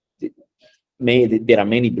are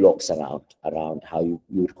many blocks around how you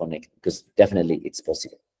would connect, because definitely it's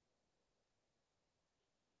possible.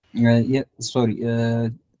 Yeah, sorry.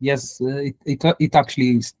 Yes, it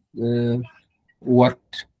actually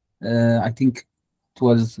worked. I think it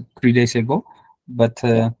was 3 days ago, but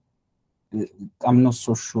I'm not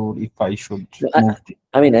so sure if I should move.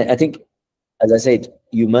 I think, as I said,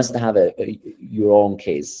 you must have your own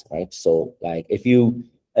case, right? So like if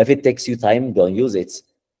it takes you time, don't use it.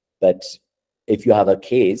 But if you have a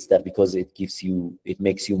case that because it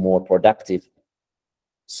makes you more productive,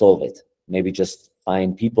 solve it. Maybe just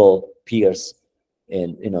find peers,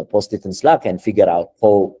 and post it in Slack and figure out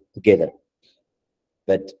how together.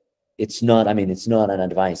 But it's not an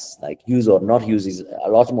advice. Like use or not use is a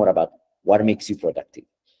lot more about what makes you productive.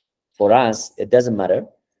 For us, it doesn't matter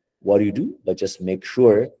what you do, but just make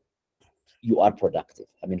sure you are productive.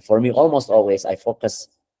 For me, almost always I focus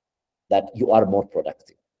that you are more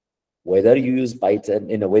productive. Whether you use Python,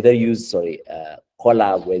 whether you use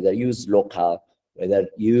Colab, whether you use local, whether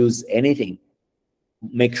you use anything,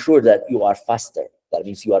 make sure that you are faster. That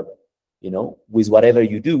means you are, with whatever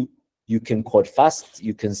you do, you can code fast,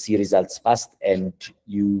 you can see results fast, and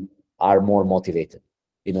you are more motivated.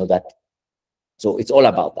 So it's all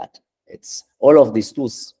about that. It's all of these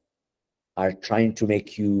tools are trying to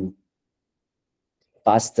make you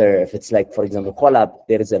faster. If it's like, for example, Colab,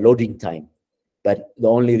 there is a loading time. But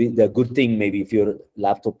the good thing, maybe if your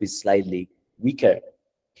laptop is slightly weaker,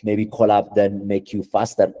 maybe Colab then make you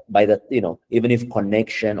faster by that, even if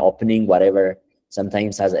connection, opening, whatever,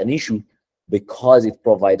 sometimes has an issue, because it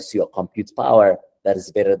provides you a compute power that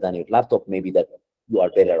is better than your laptop, maybe that you are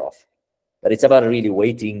better off. But it's about really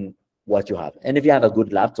weighting what you have. And if you have a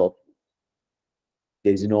good laptop,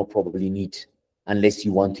 there is no probably need, unless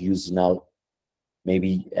you want to use now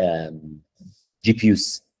maybe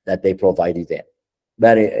GPUs that they provide you there.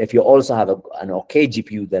 But if you also have an okay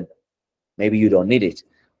GPU, then maybe you don't need it.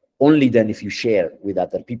 Only then if you share with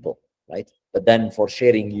other people, right? But then for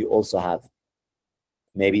sharing, you also have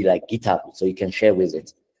maybe like GitHub, so you can share with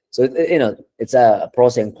it. So it's a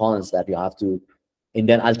pros and cons that you have to, and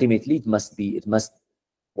then ultimately it must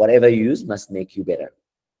whatever you use must make you better,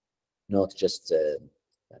 not just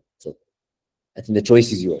so I think the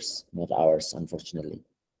choice is yours, not ours, unfortunately.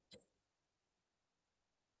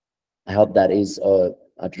 I hope that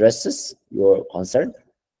addresses your concern.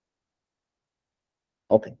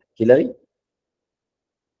 Okay, Hilary?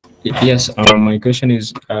 Yes, my question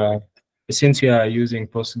is, since you are using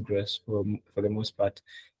Postgres for the most part,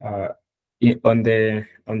 on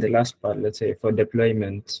the last part, let's say for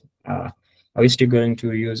deployment, are we still going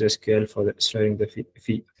to use SQL for storing the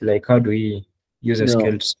feed? Like, how do we use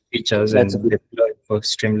SQL features and deploy for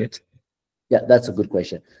Streamlit? Yeah, that's a good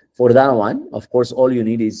question. For that one, of course, all you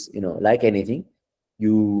need is, like anything,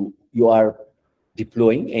 you are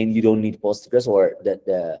deploying and you don't need Postgres, or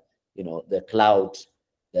the cloud,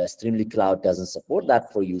 the Streamlit cloud doesn't support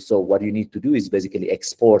that for you. So what you need to do is basically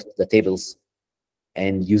export the tables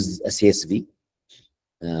and use a CSV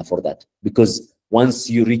for that. Because once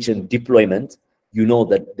you reach a deployment, you know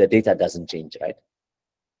that the data doesn't change, right?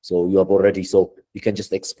 So you have already, so you can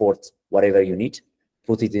just export whatever you need,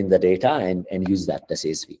 put it in the data and use that, the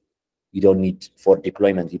CSV. You don't need, for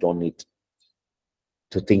deployment, you don't need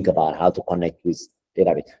to think about how to connect with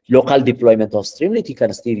database. Local deployment of Streamlit, you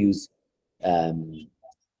can still use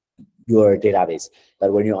your database.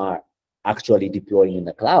 But when you are actually deploying in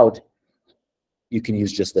the cloud, you can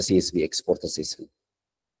use just the CSV, export the CSV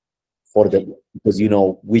for the, because you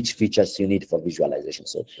know which features you need for visualization.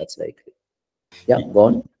 So that's very clear. Yeah, go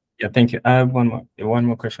on. Yeah, thank you. I have one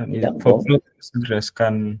more question. Yeah, for Postgres,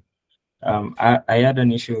 can I had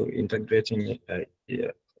an issue integrating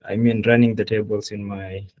I mean running the tables in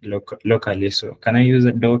my locally. So can I use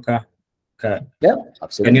a Docker? Yeah,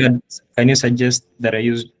 absolutely. Can you suggest that I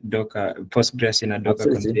use Docker Postgres in a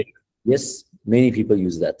Docker container? Yes, many people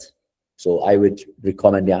use that. So I would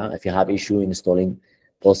recommend, yeah, if you have issue installing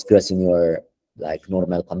Postgres in your like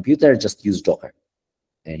normal computer, just use Docker.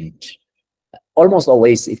 And almost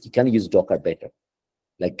always, if you can use Docker, better.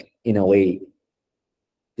 Like in a way,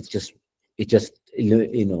 it just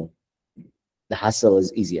you know, the hassle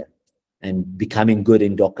is easier, and becoming good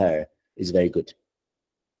in Docker is very good.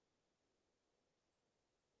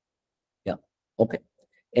 Yeah. Okay.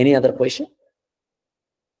 Any other question?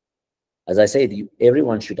 As I said,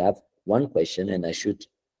 everyone should have one question, and I should,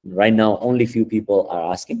 right now, only few people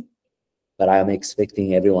are asking, but I am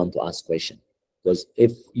expecting everyone to ask question, because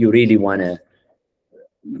if you really want to,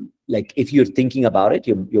 like, if you're thinking about it,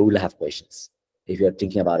 you will have questions. If you're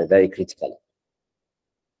thinking about it very critically.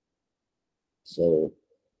 So,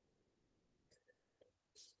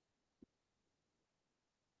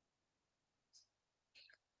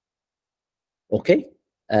 okay.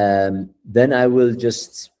 Then I will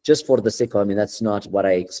just for the sake of, I mean, that's not what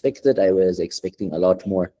I expected. I was expecting a lot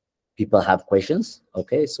more people have questions.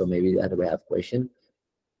 Okay, so maybe that we have question.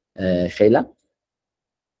 Shayla?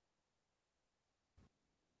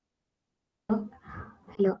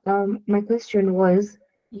 Hello. My question was,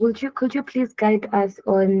 could you please guide us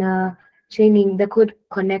on chaining the code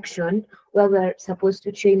connection where we're supposed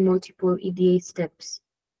to chain multiple EDA steps?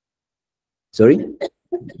 Sorry?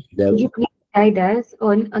 Could you please guide us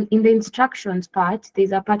on in the instructions part?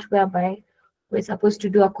 There's a part whereby we're supposed to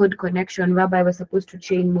do a code connection whereby we're supposed to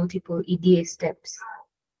chain multiple EDA steps.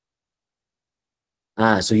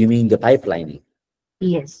 So you mean the pipelining?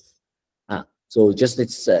 Yes. So just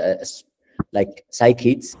it's like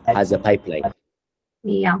Scikit has a pipeline.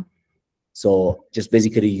 Yeah. So just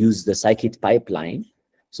basically use the Scikit pipeline.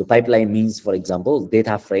 So pipeline means, for example,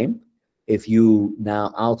 data frame. If you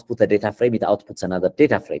now output a data frame, it outputs another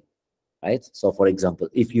data frame, right? So for example,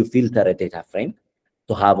 if you filter a data frame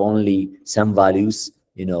to have only some values,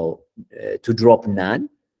 you know, to drop none,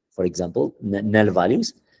 for example, null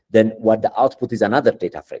values, then what the output is another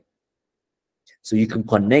data frame. So you can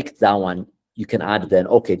connect that one. You can add then,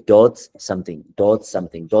 okay, dot something, dot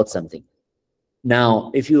something, dot something.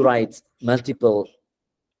 Now, if you write multiple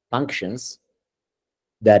functions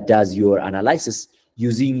that does your analysis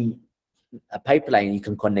using a pipeline, you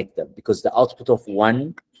can connect them, because the output of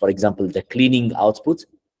one, for example, the cleaning output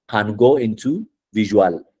can go into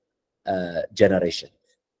visual generation,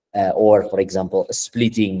 or for example,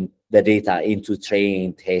 splitting the data into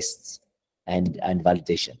train, tests, and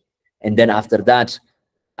validation. And then after that,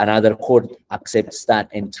 another code accepts that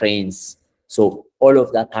and trains. So all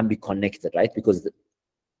of that can be connected, right? Because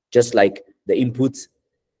just like the input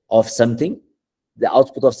of something, the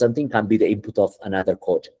output of something can be the input of another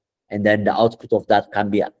code. And then the output of that can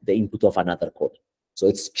be the input of another code. So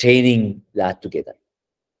it's chaining that together.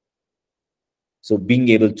 So being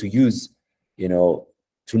able to use, you know,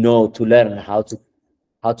 to learn how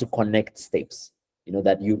to connect steps, you know,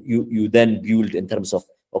 that you then build in terms of,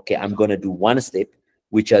 okay, I'm going to do one step,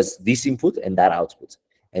 which has this input and that output.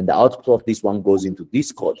 And the output of this one goes into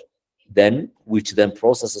this code, then which then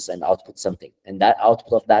processes and outputs something. And that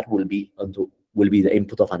output of that will be the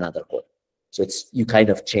input of another code. So it's, you kind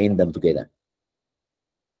of chain them together.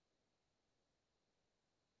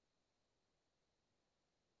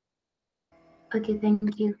 Okay,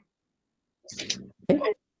 thank you.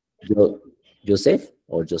 Okay. Joseph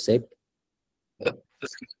or Joseph?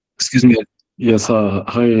 Excuse me. Yes.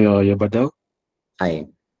 Hi, Yabadao. Hi.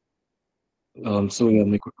 So yeah,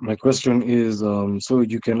 my question is, so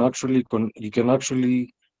you can actually come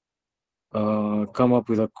up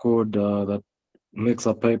with a code that makes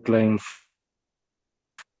a pipeline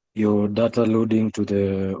your data loading to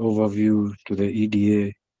the overview, to the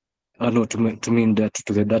EDA, no, to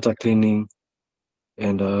the data cleaning,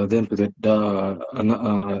 and then to the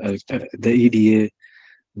EDA,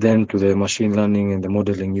 then to the machine learning and the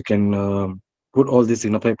modeling. You can put all this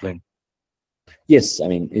in a pipeline. Yes, I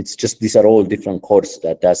mean, it's just, these are all different codes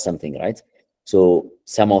that does something, right? So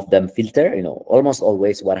some of them filter, you know, almost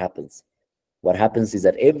always what happens, what happens is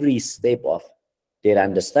that every step of data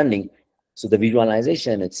understanding, so the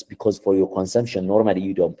visualization, it's because for your consumption, normally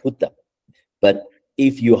you don't put them. But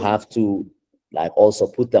if you have to like also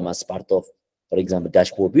put them as part of, for example,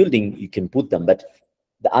 dashboard building, you can put them. But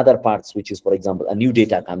the other parts, which is, for example, a new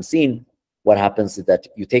data comes in, what happens is that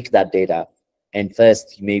you take that data and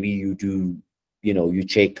first maybe you do, you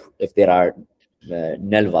check if there are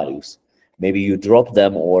null values. Maybe you drop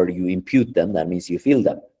them or you impute them. That means you fill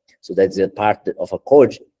them. So that's a part of a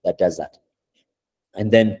code that does that. And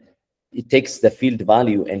then it takes the field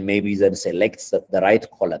value and maybe then selects the right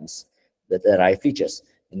columns, the right features.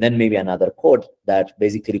 And then maybe another code that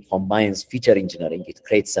basically combines feature engineering. It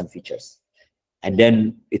creates some features. And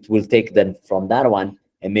then it will take them from that one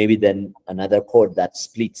and maybe then another code that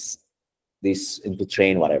splits this into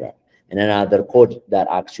train, whatever. And another code that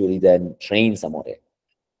actually then trains a model.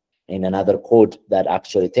 And another code that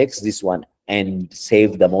actually takes this one and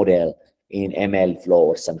save the model in ML flow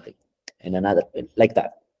or something. And another like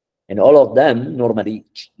that. And all of them normally,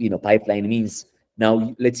 pipeline means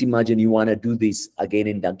now let's imagine you want to do this again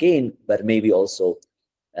and again, but maybe also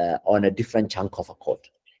on a different chunk of a code,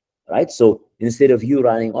 right? So instead of you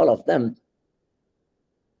running all of them,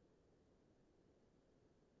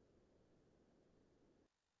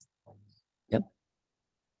 yep.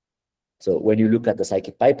 So when you look at the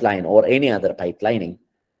scikit pipeline or any other pipelining,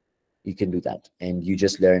 you can do that. And you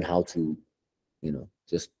just learn how to,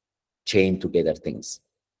 just chain together things.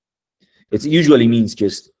 It usually means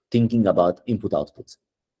just thinking about input outputs.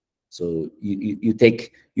 So you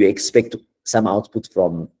expect some output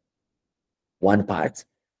from one part,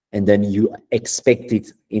 and then you expect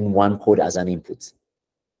it in one code as an input.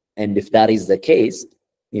 And if that is the case,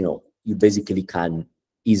 you basically can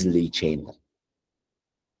easily chain them.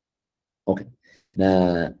 Okay.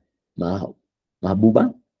 Now,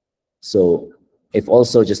 Mahbuba. So if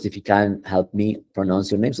you can help me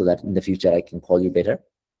pronounce your name so that in the future I can call you better.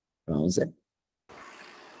 Pronounce it.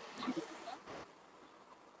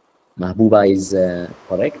 Mahbuba is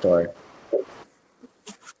correct, or?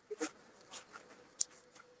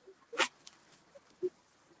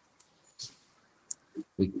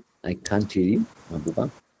 I can't hear you,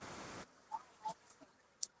 Mahbuba.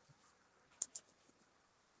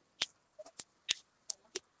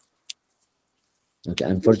 Okay,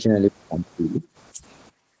 unfortunately, I can't hear you.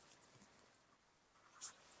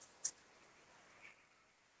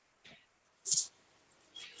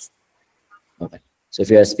 Okay, so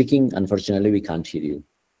if you are speaking, unfortunately, we can't hear you.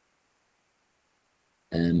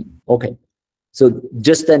 Okay, so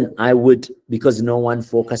just then I would, because no one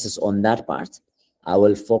focuses on that part, I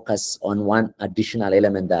will focus on one additional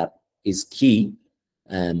element that is key,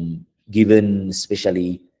 given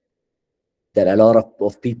especially that a lot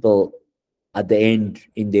of people at the end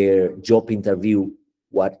in their job interview,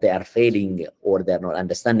 what they are failing or they're not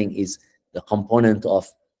understanding is the component of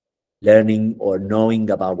learning or knowing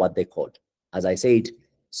about what they code. As I said,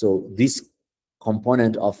 so this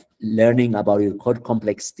component of learning about your code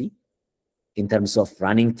complexity in terms of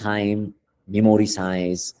running time, memory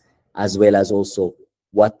size, as well as also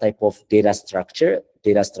what type of data structure.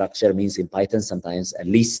 Data structure means in Python sometimes a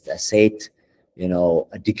list, a set,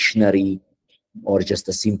 a dictionary, or just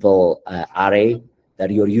a simple array that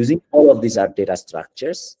you're using. All of these are data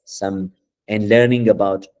structures. And learning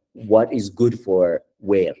about what is good for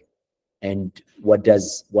where, and what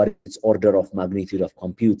is order of magnitude of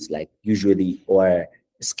computes, like usually, or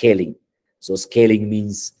scaling. So scaling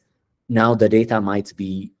means now the data might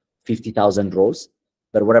be 50,000 rows,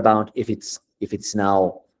 but what about if it's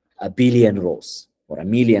now 1 billion rows or 1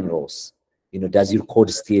 million rows? Does your code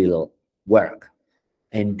still work?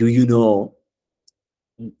 And do you know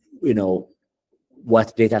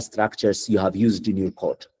what data structures you have used in your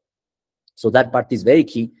code? So that part is very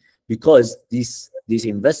key, because this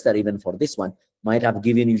investor, even for this one, might have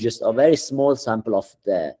given you just a very small sample of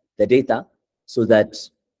the data so that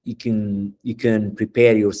you can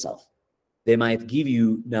prepare yourself. They might give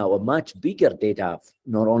you now a much bigger data,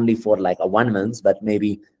 not only for like a 1 month, but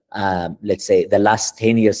maybe let's say the last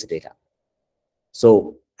 10 years data.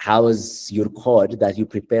 So how is your code that you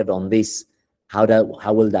prepared on this? How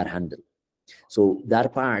will that handle? So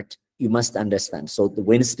that part you must understand. So the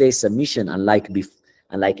Wednesday submission, unlike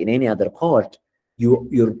in any other cohort,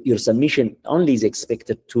 your submission only is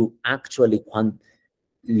expected to actually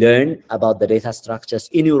learn about the data structures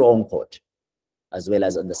in your own code, as well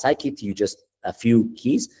as on the scikit, you just a few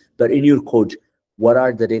keys. But in your code, what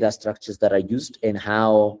are the data structures that are used, and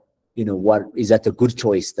how, what is that a good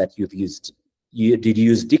choice that you've used? Did you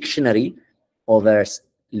use dictionary over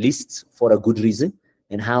lists for a good reason?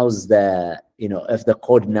 And how's the, if the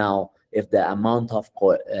code now, if the amount of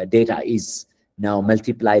data is now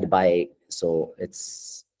multiplied by, so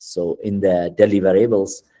in the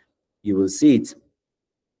deliverables, you will see it.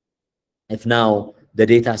 If now the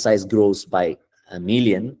data size grows by 1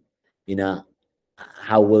 million,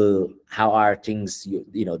 how are things,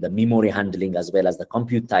 the memory handling as well as the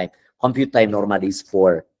compute time. Compute time normally is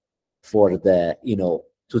for the,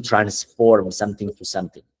 to transform something to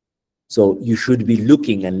something. So you should be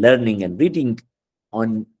looking and learning and reading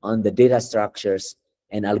on the data structures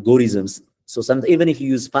and algorithms. So even if you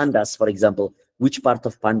use pandas, for example, which part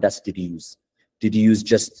of pandas did you use? Did you use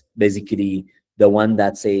just basically the one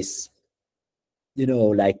that says,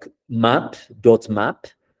 like map,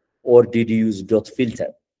 or did you use dot filter,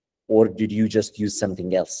 or did you just use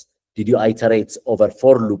something else? Did you iterate over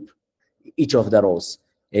for loop each of the rows?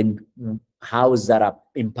 And how is that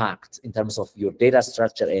impact in terms of your data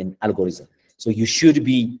structure and algorithm? So you should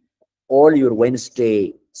be, all your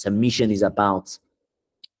Wednesday submission is about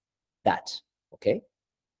that, okay?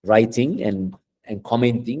 Writing and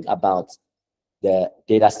commenting about the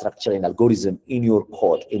data structure and algorithm in your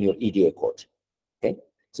code, in your EDA code, okay?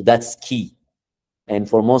 So that's key. And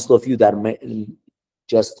for most of you that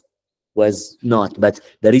just was not, but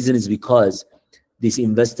the reason is because this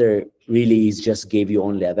investor really is just gave you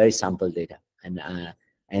only a very sample data,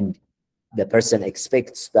 and the person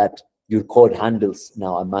expects that your code handles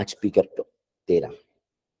now a much bigger data.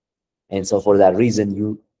 And so for that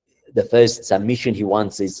reason, the first submission he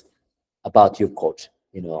wants is about your code,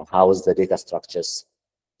 how is the data structures.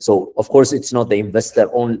 So of course it's not the investor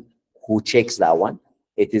only who checks that one,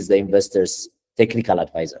 it is the investor's technical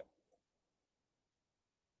advisor.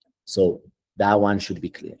 So that one should be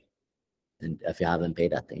clear, and if you haven't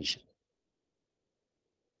paid attention.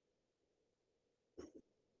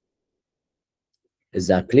 Is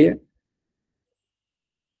that clear?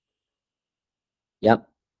 Yep.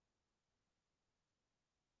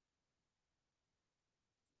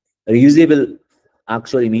 Reusable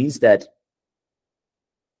actually means that,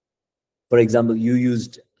 for example, you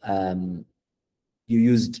used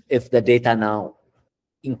if the data now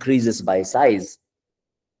increases by size,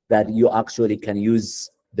 that you actually can use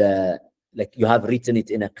like you have written it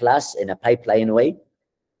in a class, in a pipeline way,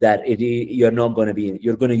 that you're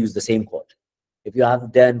going to use the same code. If you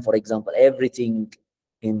have done, for example, everything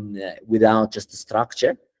without just a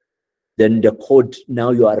structure, then the code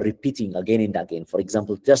now you are repeating again and again. For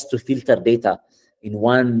example, just to filter data in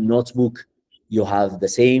one notebook, you have the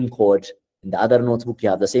same code. In the other notebook, you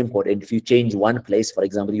have the same code. And if you change one place, for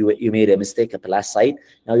example, you made a mistake at the last site,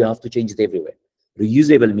 now you have to change it everywhere.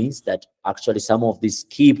 Reusable means that actually some of these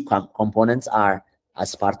key components are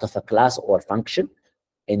as part of a class or function,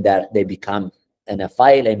 and that they become in a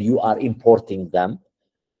file, and you are importing them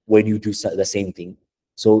when you do the same thing.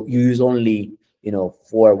 So you use only,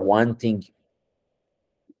 for one thing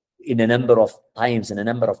in a number of times, in a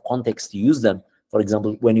number of contexts you use them. For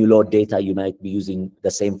example, when you load data, you might be using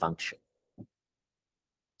the same function.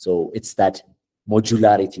 So it's that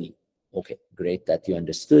modularity. Okay, great that you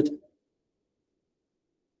understood.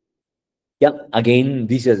 Yeah, again,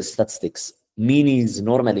 these are the statistics. Mean is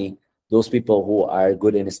normally those people who are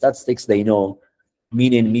good in statistics, they know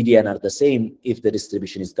mean and median are the same if the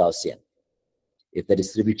distribution is Gaussian. If the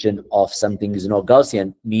distribution of something is not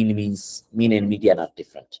Gaussian, means mean and median are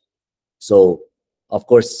different. So of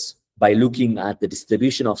course, by looking at the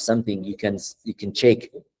distribution of something, you can check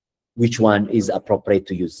which one is appropriate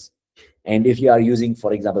to use. And if you are using,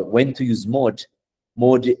 for example, when to use mode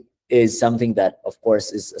is something that, of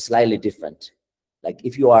course, is slightly different. Like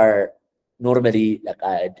if you are normally like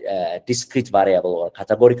a discrete variable or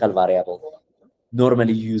categorical variable,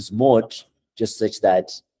 normally use mode just such that,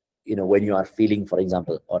 when you are filling, for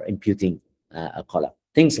example, or imputing a column,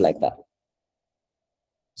 things like that.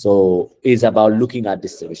 So it's about looking at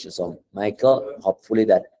distribution. So Michael, hopefully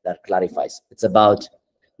that clarifies. It's about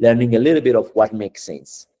learning a little bit of what makes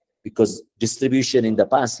sense, because distribution in the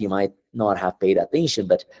past, you might not have paid attention,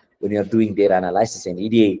 but when you're doing data analysis and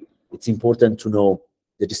EDA, it's important to know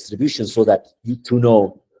the distribution so that to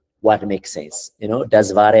know what makes sense.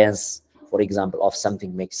 Does variance, for example, of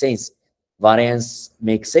something make sense? Variance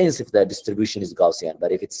makes sense if the distribution is Gaussian,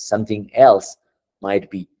 but if it's something else, might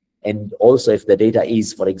be. And also if the data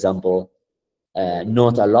is, for example,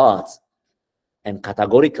 not a lot and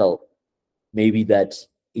categorical, maybe that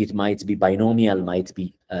it might be binomial, might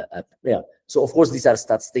be, yeah. So of course, these are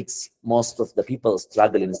statistics. Most of the people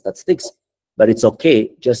struggle in statistics, but it's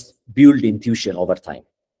okay. Just build intuition over time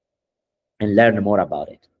and learn more about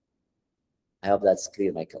it. I hope that's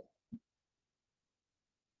clear, Michael.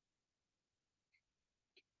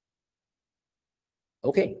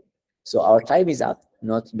 Okay, so our time is up.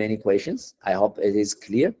 Not many questions. I hope it is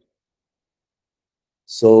clear.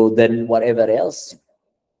 So then whatever else,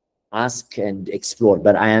 ask and explore.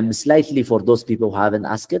 But I am slightly, for those people who haven't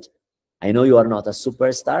asked it, I know you are not a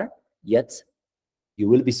superstar yet. You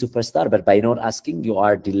will be superstar, but by not asking, you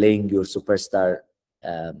are delaying your superstar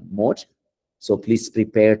mode. So please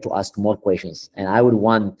prepare to ask more questions. And I would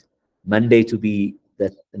want Monday to be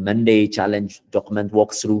the Monday challenge document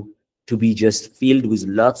walkthrough to be just filled with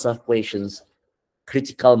lots of questions,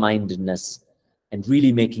 critical mindedness, and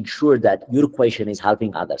really making sure that your question is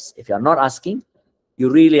helping others. If you are not asking, you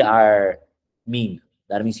really are mean.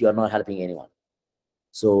 That means you are not helping anyone.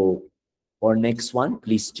 So for next one,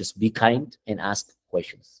 please just be kind and ask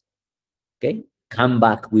questions. Okay? Come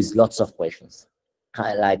back with lots of questions.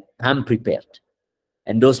 Like, come prepared.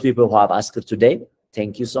 And those people who have asked today,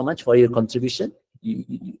 thank you so much for your contribution.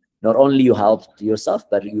 Not only you helped yourself,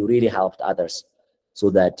 but you really helped others. So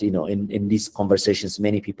that, in these conversations,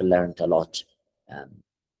 many people learned a lot.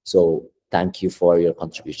 So thank you for your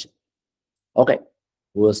contribution. Okay,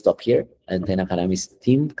 we'll stop here. And then Academy's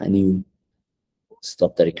team, can you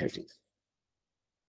stop the recording?